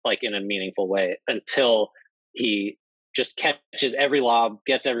rotation, like, in a meaningful way, until he just catches every lob,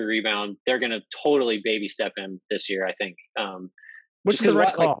 gets every rebound. They're going to totally baby step him this year, I think. Which is the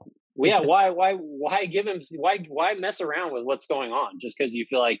right call. Why give him? Why mess around with what's going on just because you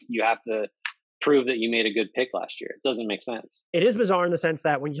feel like you have to prove that you made a good pick last year? It doesn't make sense. It is bizarre in the sense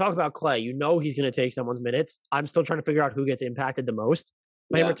that when you talk about Clay, you know he's going to take someone's minutes. I'm still trying to figure out who gets impacted the most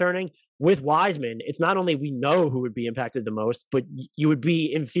by him returning. With Wiseman, it's not only we know who would be impacted the most, but you would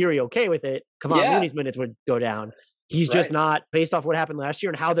be in theory okay with it. Kevon Looney's minutes would go down. He's just not, based off what happened last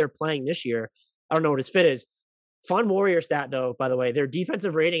year and how they're playing this year. I don't know what his fit is. Fun Warrior stat, though, by the way, their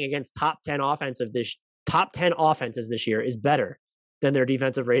defensive rating against top 10 offenses this year is better than their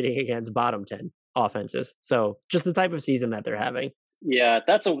defensive rating against bottom 10 offenses. So just the type of season that they're having. Yeah,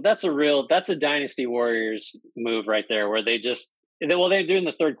 that's a Dynasty Warriors move right there, where they're doing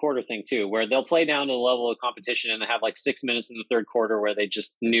the third quarter thing too, where they'll play down to the level of competition and they have like 6 minutes in the third quarter where they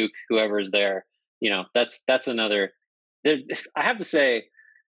just nuke whoever's there. You know, that's another. I have to say,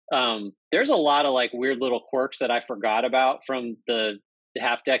 there's a lot of like weird little quirks that I forgot about from the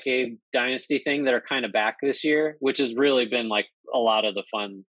half-decade Dynasty thing that are kind of back this year, which has really been like a lot of the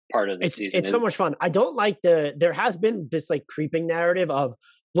fun part of the season. It's so much fun. I don't like there has been this like creeping narrative of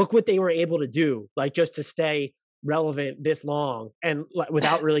look what they were able to do, like just to stay relevant this long and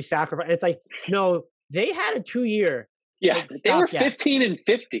without really sacrifice. It's like, no, they had a 2-year. Yeah, like, they were 15 and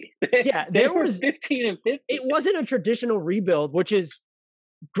 50. Yeah, they were 15 and 50. It wasn't a traditional rebuild, which is,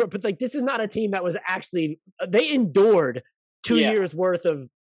 but like this is not a team that was actually, they endured 2 years worth of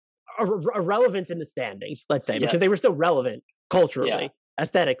irrelevance in the standings, let's say, because they were still relevant culturally,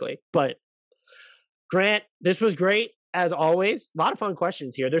 aesthetically. But Grant, this was great as always. A lot of fun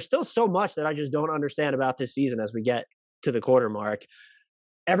questions here. There's still so much that I just don't understand about this season as we get to the quarter mark.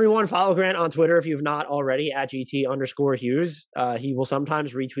 Everyone follow Grant on Twitter if you've not already at GT_Hughes. He will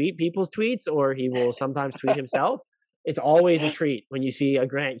sometimes retweet people's tweets or he will sometimes tweet himself. It's always a treat when you see a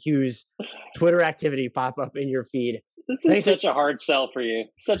Grant Hughes Twitter activity pop up in your feed. This is such a hard sell for you.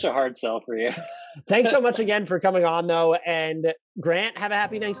 Such a hard sell for you. Thanks so much again for coming on, though. And Grant, have a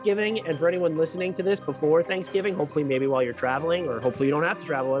happy Thanksgiving. And for anyone listening to this before Thanksgiving, hopefully maybe while you're traveling, or hopefully you don't have to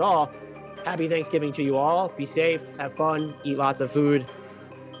travel at all, happy Thanksgiving to you all. Be safe, have fun, eat lots of food.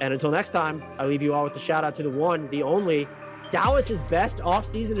 And until next time, I leave you all with the shout out to the one, the only, Dallas's best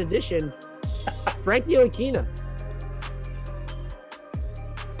offseason addition, Frank Ntilikina.